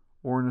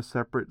or in a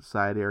separate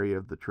side area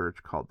of the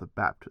church called the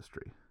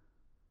baptistry.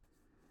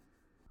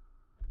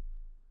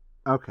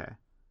 Okay,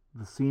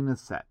 the scene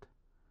is set.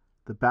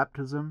 The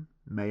baptism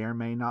may or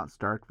may not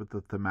start with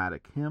the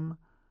thematic hymn.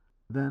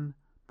 Then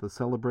the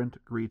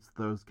celebrant greets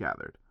those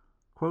gathered,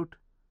 quote,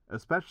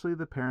 especially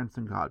the parents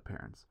and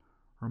godparents,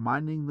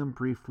 reminding them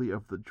briefly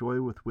of the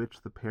joy with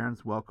which the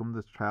parents welcome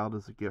this child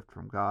as a gift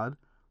from God,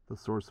 the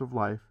source of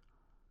life,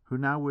 who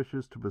now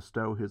wishes to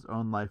bestow his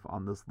own life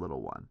on this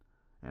little one,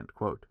 end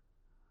quote.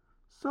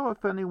 So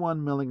if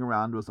anyone milling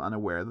around was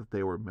unaware that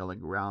they were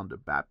milling around a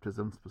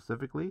baptism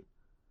specifically,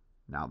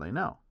 now they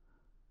know.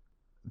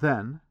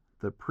 Then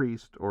the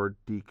priest or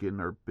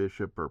deacon or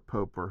bishop or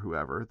pope or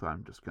whoever, though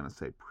I'm just going to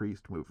say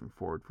priest moving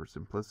forward for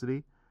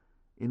simplicity,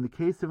 in the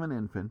case of an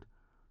infant,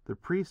 the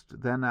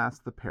priest then asks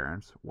the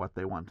parents what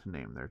they want to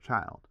name their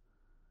child.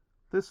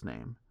 This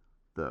name,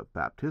 the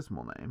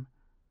baptismal name,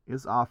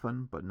 is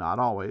often, but not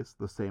always,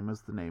 the same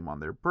as the name on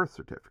their birth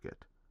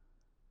certificate.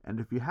 And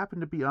if you happen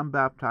to be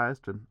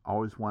unbaptized and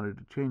always wanted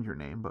to change your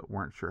name but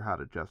weren't sure how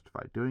to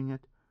justify doing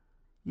it,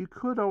 you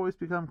could always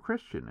become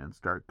Christian and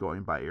start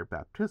going by your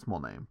baptismal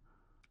name,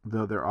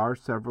 though there are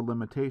several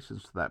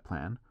limitations to that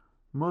plan,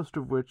 most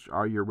of which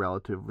are your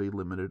relatively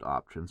limited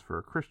options for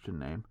a Christian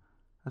name,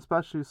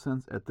 especially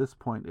since at this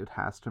point it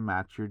has to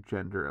match your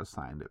gender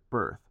assigned at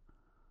birth,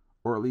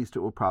 or at least it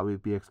will probably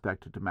be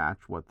expected to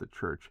match what the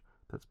church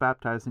that's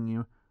baptizing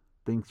you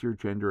thinks your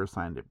gender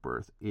assigned at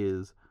birth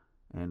is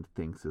and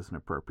thinks is an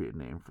appropriate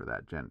name for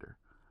that gender.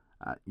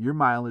 Your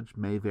mileage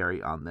may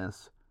vary on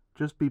this.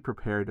 Just be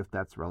prepared if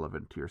that's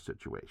relevant to your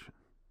situation.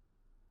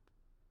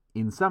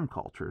 In some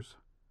cultures,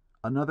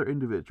 another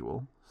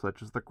individual,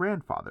 such as the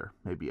grandfather,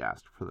 may be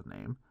asked for the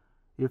name.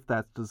 If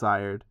that's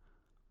desired,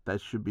 that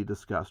should be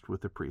discussed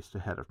with the priest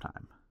ahead of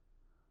time.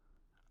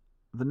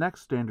 The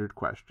next standard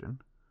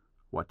question,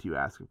 what do you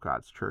ask of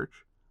God's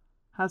church,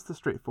 has the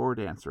straightforward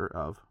answer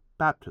of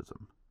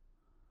baptism.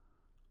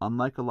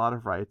 Unlike a lot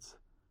of rites,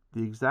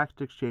 the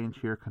exact exchange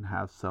here can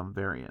have some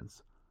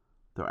variance,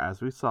 though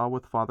as we saw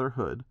with Father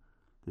Hood,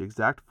 the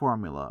exact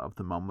formula of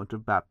the moment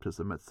of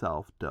baptism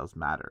itself does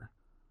matter.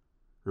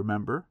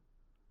 Remember,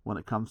 when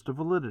it comes to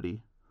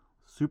validity,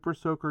 super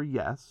soaker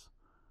yes,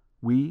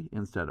 we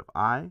instead of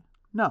I,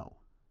 no.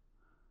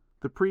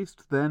 The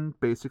priest then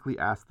basically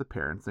asks the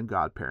parents and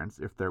godparents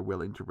if they're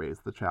willing to raise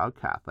the child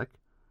Catholic,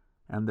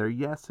 and their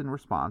yes in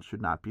response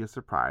should not be a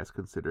surprise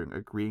considering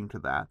agreeing to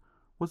that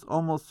was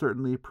almost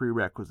certainly a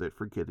prerequisite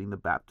for getting the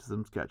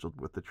baptism scheduled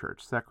with the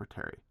church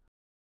secretary.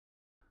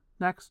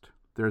 Next,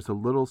 there's a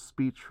little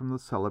speech from the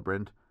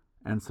celebrant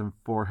and some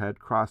forehead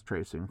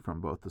cross-tracing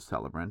from both the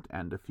celebrant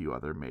and a few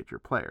other major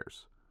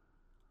players.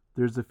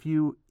 There's a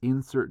few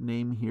insert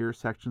name here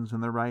sections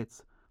in the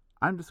rites.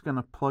 I'm just going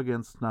to plug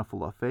in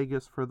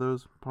Snuffleupagus for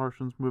those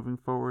portions moving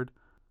forward.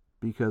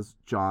 because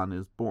John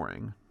is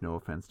boring, no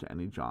offense to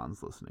any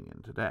Johns listening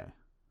in today.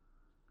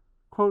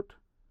 Quote,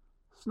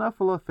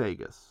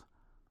 Snuffleupagus,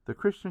 the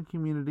Christian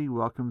community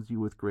welcomes you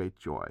with great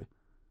joy.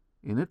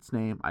 In its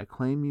name I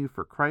claim you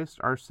for Christ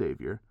our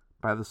Savior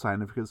by the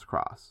sign of his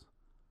cross.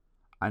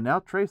 I now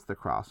trace the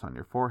cross on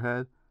your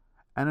forehead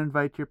and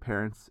invite your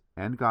parents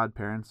and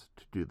godparents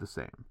to do the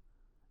same.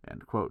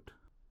 End quote.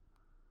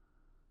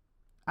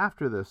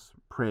 After this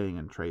praying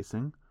and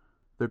tracing,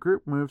 the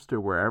group moves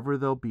to wherever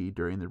they'll be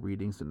during the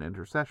readings and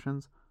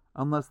intercessions,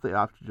 unless they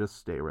opt to just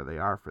stay where they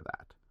are for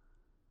that.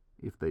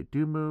 If they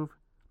do move,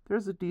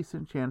 there's a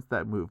decent chance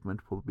that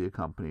movement will be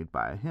accompanied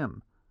by a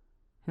hymn.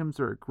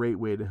 Hymns are a great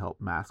way to help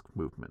mask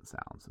movement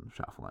sounds and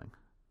shuffling.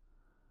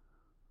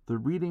 The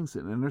readings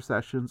and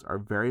intercessions are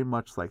very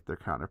much like their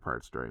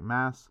counterparts during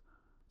Mass,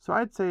 so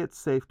I'd say it's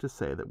safe to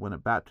say that when a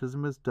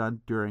baptism is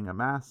done during a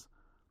Mass,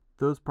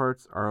 those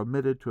parts are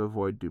omitted to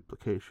avoid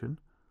duplication,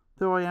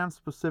 though I am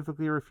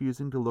specifically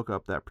refusing to look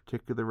up that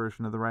particular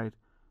version of the rite,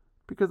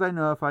 because I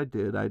know if I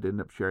did, I'd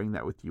end up sharing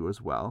that with you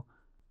as well,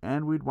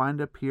 and we'd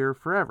wind up here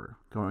forever,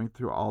 going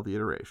through all the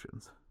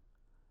iterations.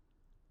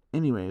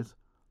 Anyways,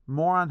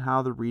 more on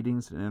how the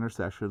readings and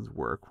intercessions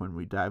work when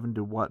we dive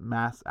into what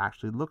Mass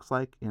actually looks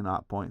like in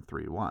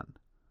 0.31.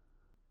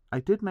 I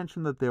did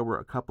mention that there were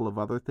a couple of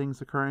other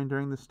things occurring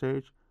during this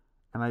stage,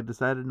 and I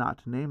decided not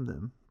to name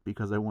them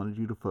because I wanted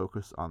you to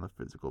focus on the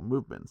physical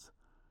movements.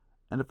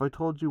 And if I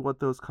told you what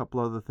those couple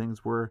other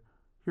things were,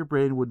 your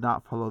brain would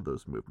not follow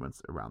those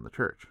movements around the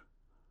church.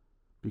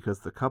 Because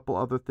the couple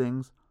other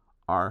things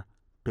are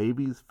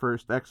baby's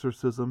first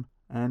exorcism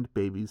and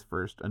baby's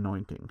first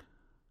anointing.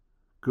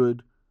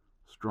 Good,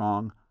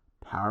 strong,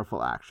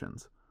 powerful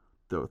actions,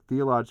 though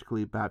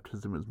theologically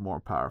baptism is more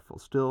powerful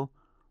still,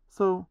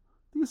 so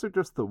these are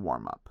just the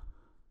warm-up.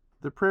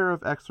 The prayer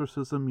of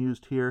exorcism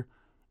used here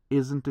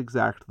isn't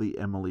exactly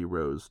Emily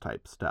Rose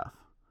type stuff.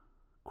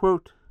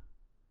 Quote,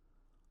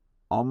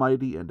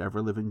 Almighty and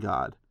ever-living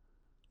God,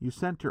 you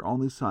sent your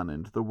only Son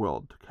into the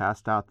world to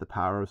cast out the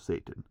power of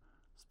Satan,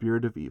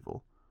 spirit of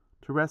evil,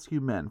 to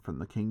rescue men from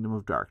the kingdom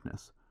of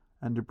darkness,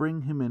 and to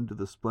bring him into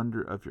the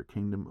splendor of your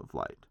kingdom of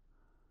light.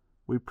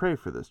 We pray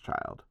for this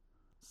child.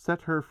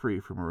 Set her free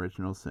from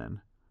original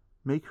sin,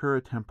 make her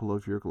a temple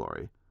of your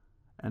glory,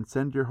 and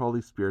send your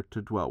Holy Spirit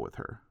to dwell with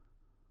her.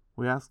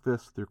 We ask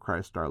this through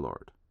Christ our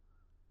Lord.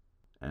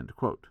 End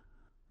quote.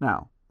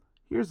 Now,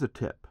 here's a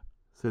tip,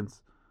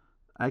 since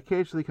I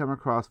occasionally come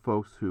across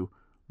folks who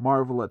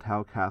marvel at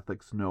how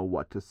Catholics know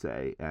what to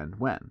say and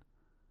when.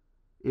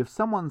 If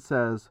someone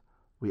says,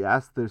 we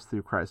ask this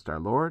through Christ our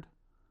Lord,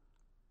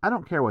 I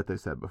don't care what they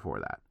said before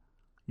that.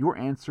 Your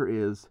answer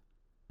is,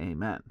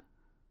 Amen.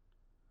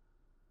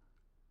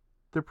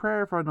 The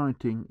prayer of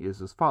anointing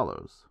is as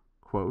follows,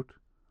 quote,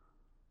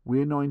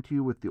 We anoint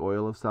you with the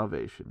oil of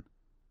salvation,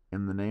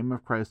 in the name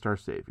of Christ our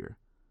Savior.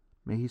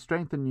 May he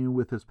strengthen you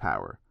with his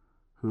power,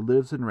 who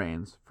lives and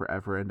reigns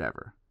forever and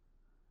ever.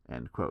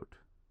 End quote.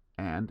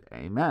 And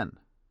Amen.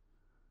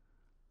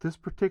 This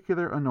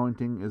particular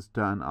anointing is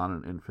done on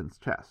an infant's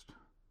chest.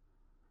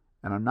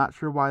 And I'm not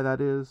sure why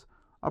that is,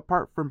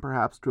 apart from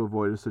perhaps to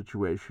avoid a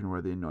situation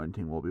where the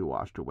anointing will be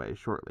washed away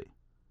shortly.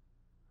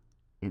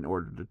 In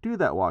order to do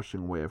that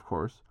washing away, of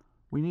course,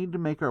 we need to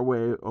make our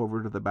way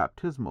over to the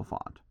baptismal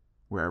font,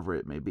 wherever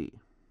it may be.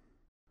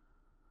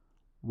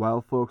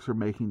 While folks are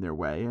making their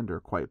way and are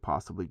quite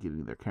possibly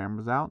getting their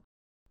cameras out,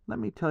 let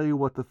me tell you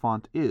what the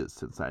font is,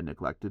 since I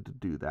neglected to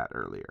do that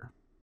earlier.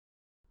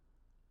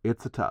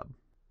 It's a tub.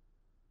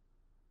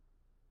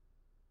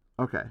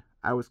 Okay,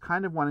 I was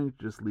kind of wanting to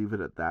just leave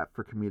it at that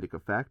for comedic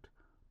effect,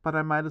 but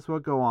I might as well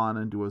go on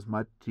and do as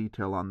much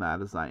detail on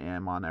that as I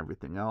am on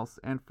everything else,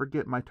 and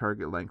forget my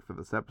target length for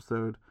this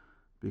episode,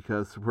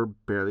 because we're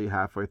barely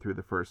halfway through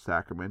the first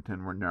sacrament,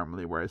 and we're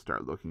normally where I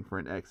start looking for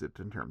an exit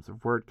in terms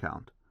of word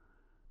count.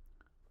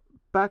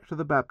 Back to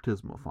the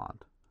baptismal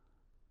font.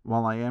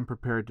 While I am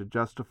prepared to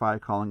justify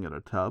calling it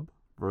a tub,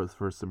 both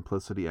for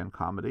simplicity and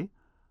comedy,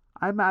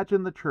 I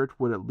imagine the Church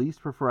would at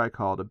least prefer I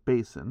call it a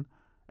basin,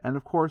 and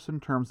of course in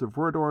terms of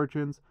word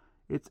origins,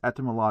 it's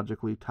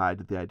etymologically tied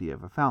to the idea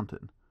of a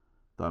fountain,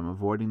 though I'm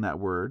avoiding that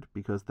word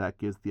because that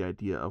gives the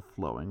idea of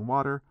flowing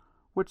water,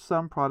 which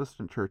some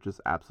Protestant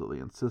churches absolutely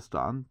insist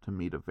on to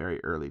meet a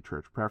very early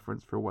church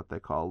preference for what they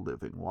call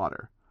living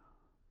water.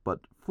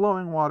 But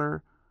flowing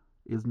water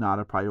is not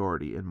a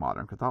priority in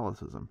modern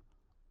Catholicism,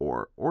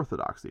 or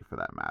Orthodoxy for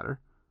that matter,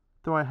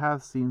 though I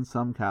have seen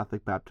some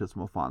Catholic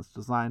baptismal fonts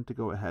designed to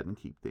go ahead and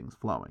keep things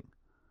flowing.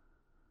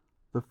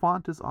 The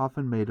font is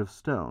often made of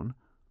stone,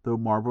 though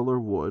marble or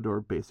wood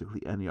or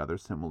basically any other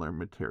similar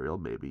material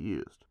may be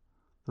used.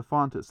 The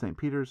font at St.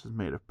 Peter's is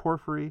made of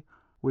porphyry,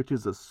 which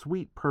is a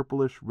sweet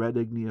purplish red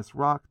igneous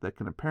rock that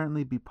can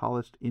apparently be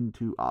polished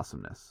into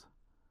awesomeness.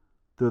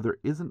 Though there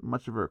isn't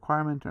much of a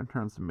requirement in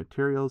terms of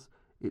materials,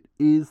 it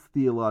is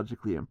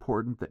theologically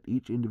important that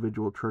each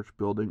individual church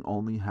building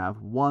only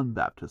have one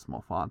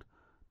baptismal font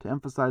to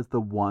emphasize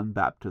the one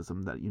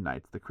baptism that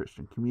unites the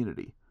Christian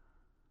community.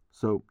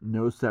 So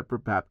no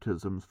separate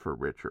baptisms for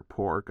rich or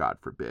poor, God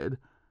forbid,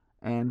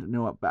 and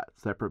no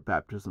separate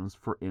baptisms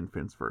for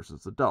infants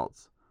versus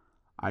adults.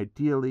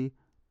 Ideally,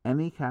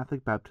 any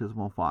Catholic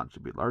baptismal font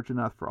should be large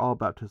enough for all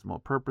baptismal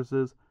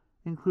purposes,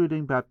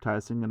 including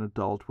baptizing an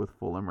adult with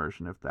full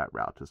immersion if that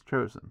route is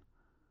chosen.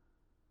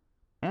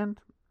 And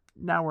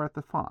now we're at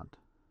the font.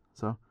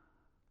 So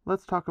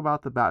let's talk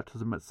about the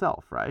baptism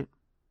itself, right?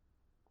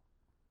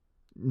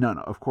 No,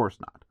 of course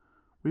not.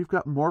 We've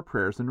got more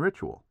prayers and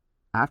ritual.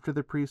 After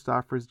the priest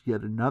offers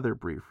yet another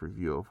brief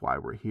review of why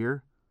we're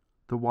here,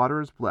 the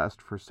water is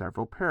blessed for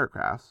several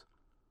paragraphs,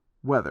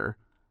 whether,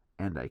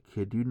 and I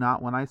kid you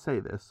not when I say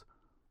this,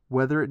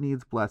 whether it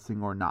needs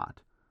blessing or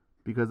not,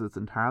 because it's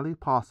entirely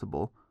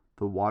possible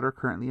the water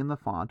currently in the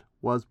font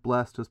was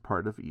blessed as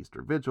part of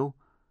Easter Vigil,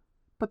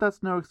 but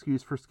that's no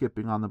excuse for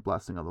skipping on the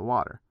blessing of the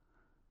water.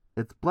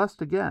 It's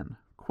blessed again,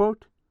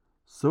 quote,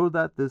 so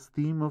that this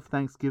theme of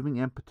thanksgiving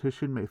and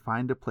petition may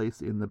find a place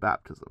in the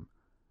baptism,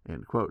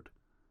 end quote.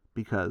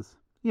 Because,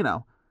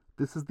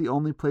 this is the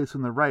only place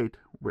in the rite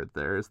where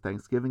there is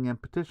thanksgiving and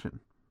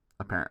petition,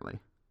 apparently.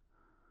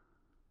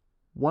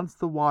 Once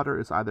the water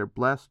is either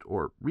blessed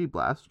or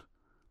re-blessed,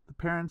 the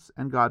parents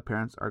and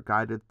godparents are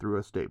guided through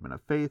a statement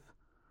of faith,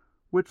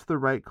 which the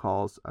rite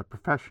calls a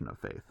profession of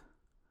faith,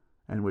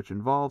 and which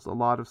involves a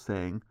lot of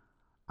saying,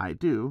 I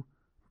do,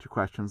 to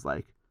questions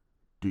like,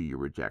 do you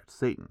reject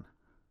Satan?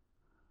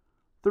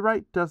 The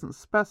rite doesn't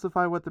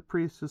specify what the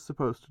priest is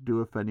supposed to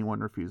do if anyone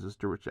refuses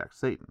to reject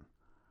Satan.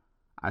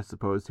 I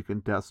suppose you can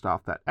dust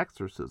off that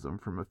exorcism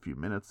from a few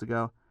minutes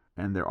ago,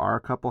 and there are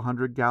a couple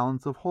 100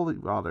 gallons of holy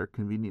water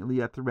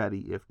conveniently at the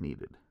ready if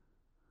needed.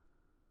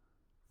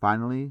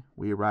 Finally,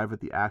 we arrive at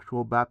the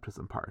actual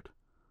baptism part.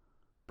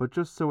 But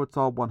just so it's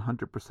all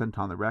 100%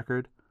 on the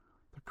record,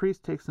 the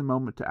priest takes a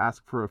moment to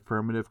ask for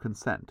affirmative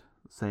consent,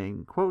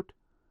 saying, quote,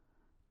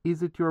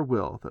 is it your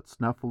will that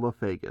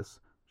Snuffleupagus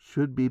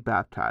should be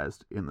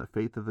baptized in the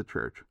faith of the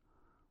Church,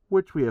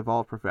 which we have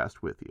all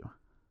professed with you?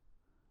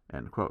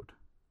 End quote.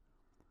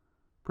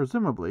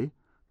 Presumably,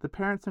 the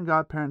parents and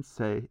godparents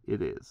say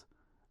it is.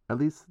 At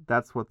least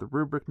that's what the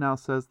rubric now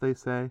says they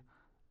say,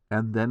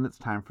 and then it's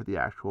time for the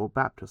actual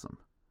baptism,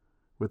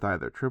 with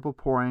either triple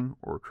pouring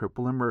or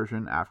triple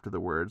immersion after the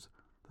words,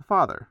 the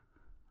Father,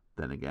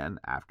 then again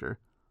after,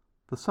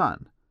 the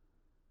Son,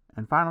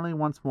 and finally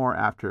once more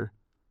after,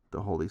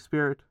 the Holy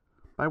Spirit,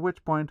 by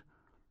which point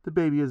the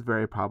baby is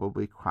very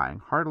probably crying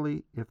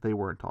heartily if they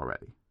weren't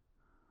already.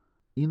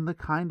 In the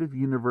kind of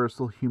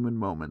universal human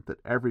moment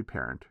that every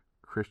parent,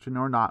 Christian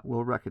or not,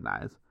 will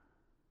recognize,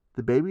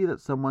 the baby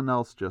that someone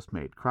else just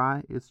made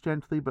cry is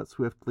gently but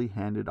swiftly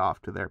handed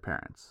off to their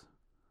parents.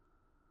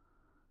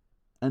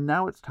 And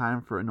now it's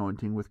time for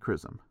anointing with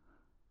chrism.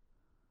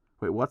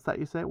 Wait, what's that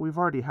you say? We've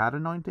already had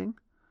anointing?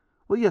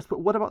 Well, yes,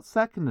 but what about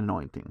second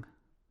anointing?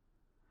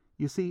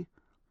 You see,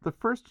 the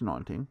first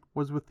anointing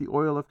was with the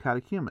oil of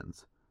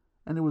catechumens,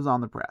 and it was on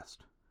the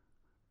breast.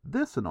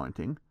 This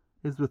anointing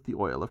is with the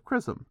oil of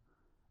chrism,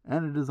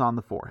 and it is on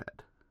the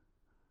forehead.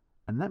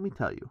 And let me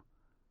tell you,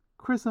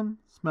 chrism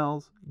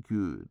smells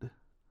good.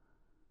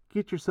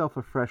 Get yourself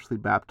a freshly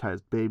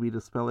baptized baby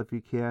to smell if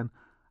you can.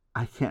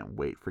 I can't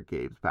wait for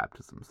Gabe's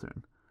baptism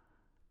soon.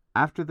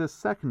 After this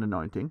second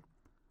anointing,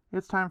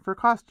 it's time for a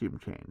costume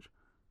change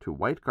to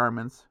white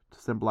garments to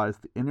symbolize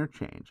the inner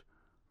change,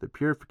 the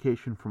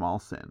purification from all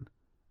sin,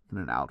 in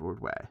an outward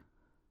way.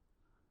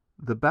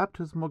 The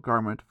baptismal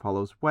garment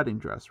follows wedding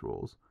dress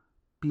rules,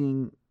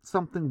 being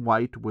something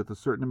white with a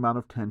certain amount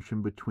of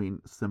tension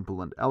between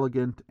simple and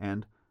elegant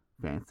and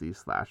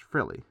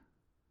fancy/frilly.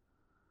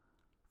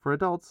 For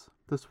adults,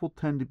 this will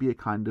tend to be a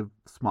kind of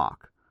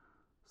smock,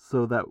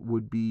 so that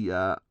would be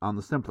on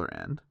the simpler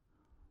end,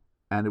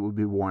 and it would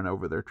be worn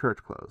over their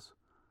church clothes.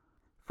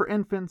 For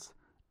infants,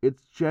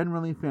 it's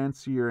generally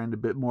fancier and a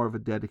bit more of a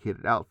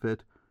dedicated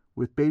outfit,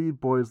 with baby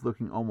boys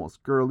looking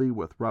almost girly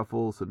with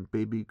ruffles and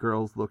baby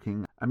girls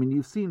looking...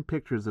 you've seen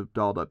pictures of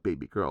dolled up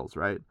baby girls,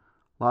 right?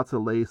 Lots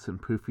of lace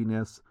and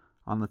poofiness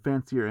on the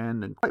fancier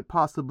end, and quite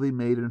possibly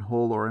made in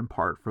whole or in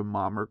part from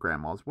mom or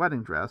grandma's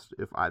wedding dress,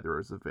 if either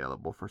is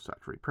available for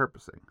such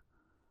repurposing.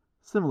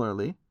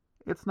 Similarly,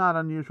 it's not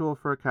unusual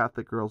for a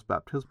Catholic girl's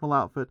baptismal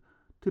outfit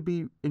to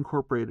be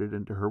incorporated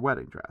into her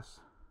wedding dress.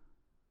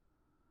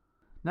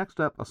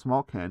 Next up, a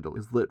small candle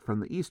is lit from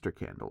the Easter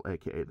candle,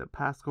 aka the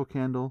Paschal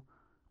candle,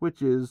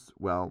 which is,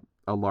 well,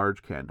 a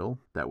large candle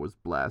that was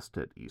blessed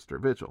at Easter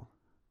Vigil.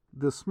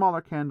 This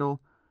smaller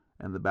candle,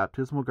 and the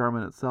baptismal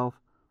garment itself,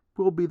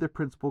 will be the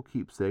principal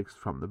keepsakes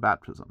from the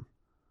baptism.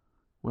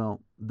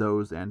 Well,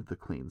 those and the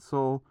clean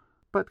soul,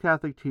 but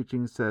Catholic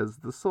teaching says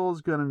the soul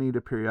is going to need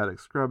a periodic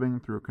scrubbing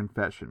through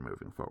confession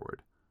moving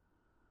forward.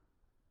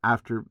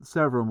 After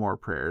several more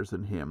prayers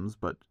and hymns,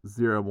 but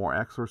 0 more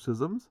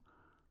exorcisms,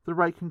 the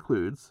rite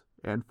concludes,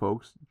 and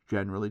folks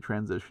generally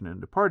transition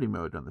into party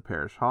mode in the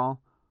parish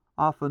hall,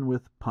 often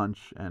with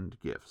punch and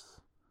gifts.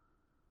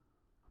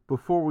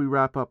 Before we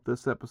wrap up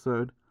this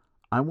episode,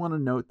 I want to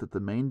note that the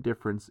main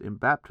difference in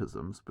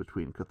baptisms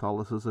between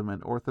Catholicism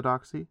and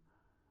Orthodoxy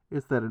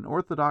is that in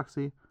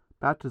Orthodoxy,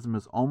 baptism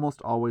is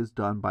almost always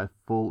done by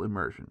full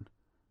immersion,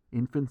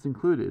 infants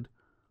included,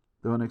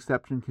 though an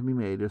exception can be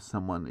made if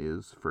someone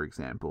is, for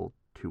example,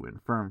 too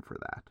infirm for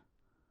that.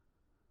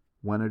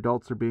 When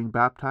adults are being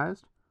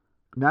baptized,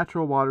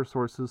 natural water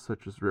sources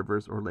such as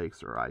rivers or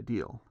lakes are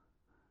ideal.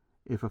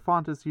 If a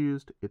font is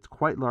used, it's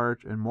quite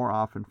large and more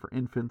often for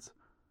infants.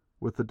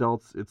 With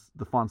adults,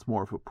 the font's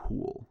more of a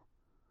pool.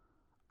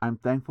 I'm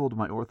thankful to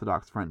my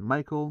Orthodox friend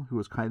Michael, who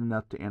was kind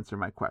enough to answer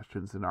my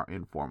questions in our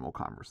informal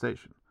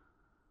conversation.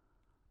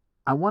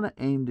 I want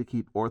to aim to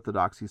keep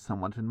orthodoxy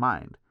somewhat in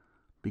mind,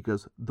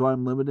 because though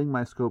I'm limiting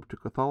my scope to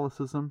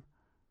Catholicism,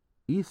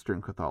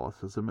 Eastern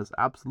Catholicism is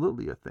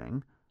absolutely a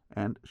thing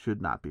and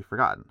should not be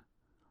forgotten.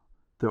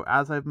 Though,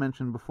 as I've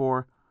mentioned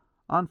before,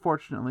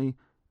 unfortunately,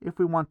 if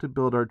we want to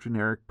build our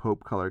generic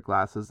Pope-colored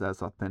glasses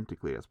as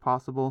authentically as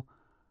possible,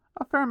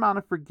 a fair amount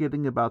of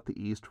forgetting about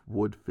the East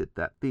would fit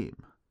that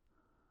theme.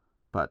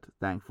 But,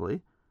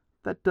 thankfully,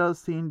 that does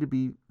seem to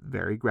be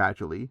very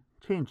gradually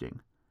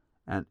changing,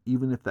 and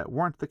even if that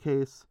weren't the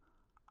case,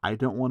 I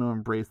don't want to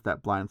embrace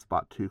that blind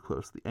spot too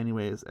closely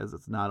anyways, as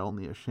it's not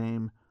only a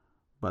shame,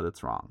 but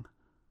it's wrong.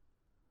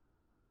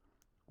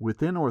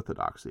 Within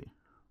Orthodoxy,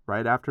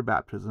 right after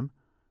baptism,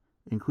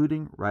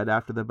 including right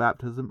after the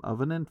baptism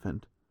of an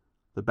infant,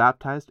 the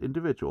baptized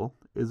individual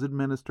is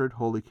administered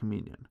Holy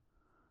Communion,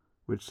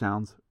 which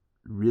sounds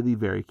really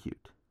very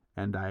cute,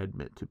 and I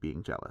admit to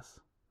being jealous.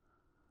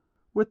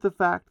 With the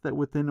fact that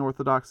within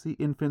Orthodoxy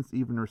infants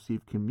even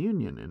receive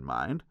communion in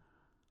mind,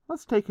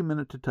 let's take a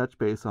minute to touch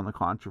base on the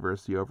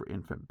controversy over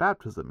infant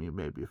baptism you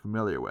may be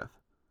familiar with.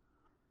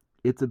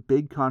 It's a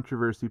big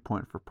controversy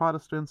point for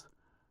Protestants,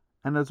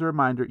 and as a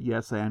reminder,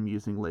 yes, I am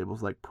using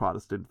labels like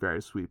Protestant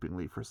very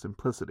sweepingly for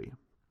simplicity.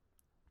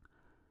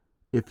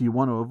 If you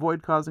want to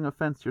avoid causing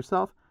offense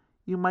yourself,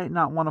 you might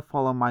not want to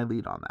follow my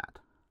lead on that.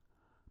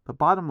 But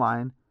bottom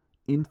line,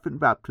 infant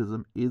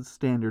baptism is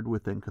standard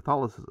within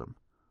Catholicism.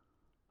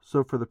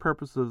 So for the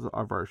purposes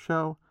of our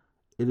show,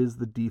 it is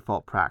the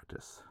default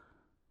practice.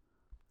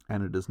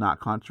 And it is not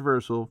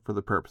controversial for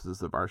the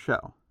purposes of our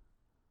show.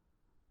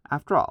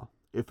 After all,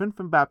 if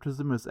infant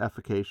baptism is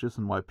efficacious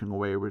in wiping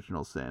away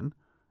original sin,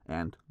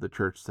 and the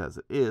Church says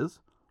it is,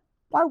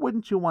 why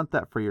wouldn't you want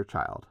that for your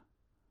child?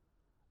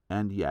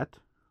 And yet,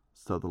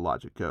 so the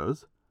logic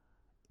goes,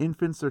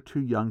 infants are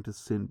too young to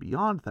sin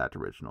beyond that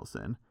original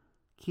sin,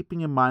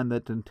 keeping in mind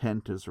that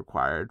intent is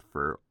required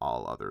for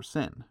all other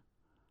sin.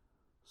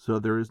 So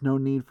there is no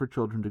need for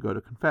children to go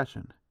to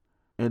confession.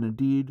 And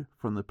indeed,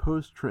 from the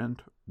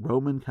post-Trent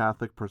Roman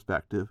Catholic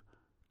perspective,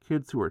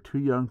 kids who are too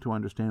young to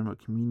understand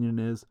what communion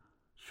is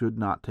should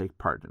not take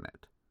part in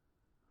it.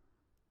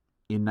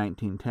 In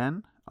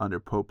 1910, under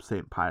Pope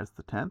St. Pius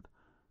X,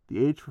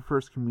 the age for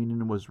First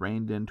Communion was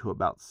reined in to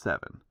about 7.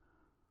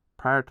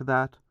 Prior to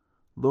that,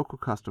 local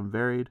custom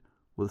varied,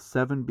 with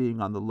 7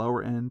 being on the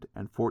lower end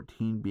and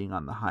 14 being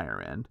on the higher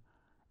end,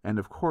 and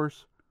of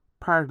course,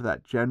 prior to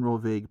that general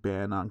vague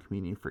ban on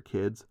communion for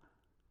kids,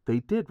 they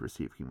did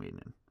receive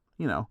communion.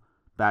 You know,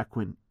 back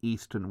when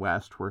East and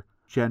West were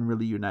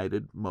generally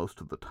united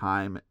most of the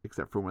time,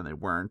 except for when they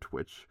weren't,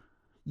 which,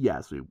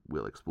 yes, we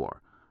will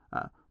explore.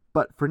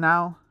 But for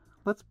now,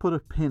 let's put a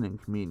pin in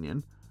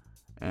communion,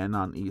 and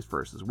on East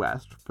versus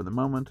West for the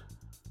moment,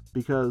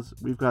 because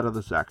we've got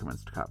other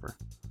sacraments to cover.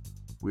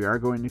 We are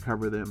going to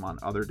cover them on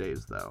other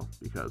days, though,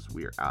 because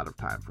we are out of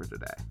time for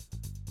today.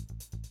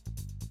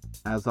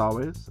 As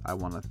always, I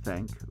want to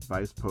thank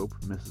Vice Pope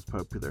Mrs.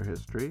 Popular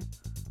History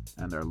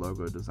and their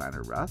logo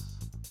designer, Russ.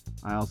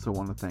 I also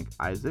want to thank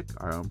Isaac,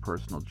 our own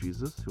personal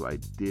Jesus, who I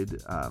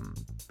did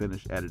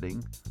finish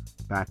editing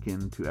back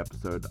into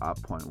episode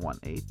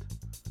 0.18.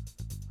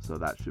 So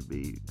that should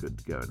be good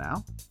to go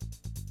now.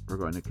 We're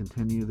going to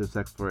continue this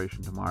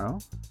exploration tomorrow.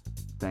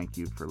 Thank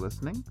you for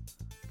listening.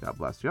 God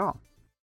bless y'all.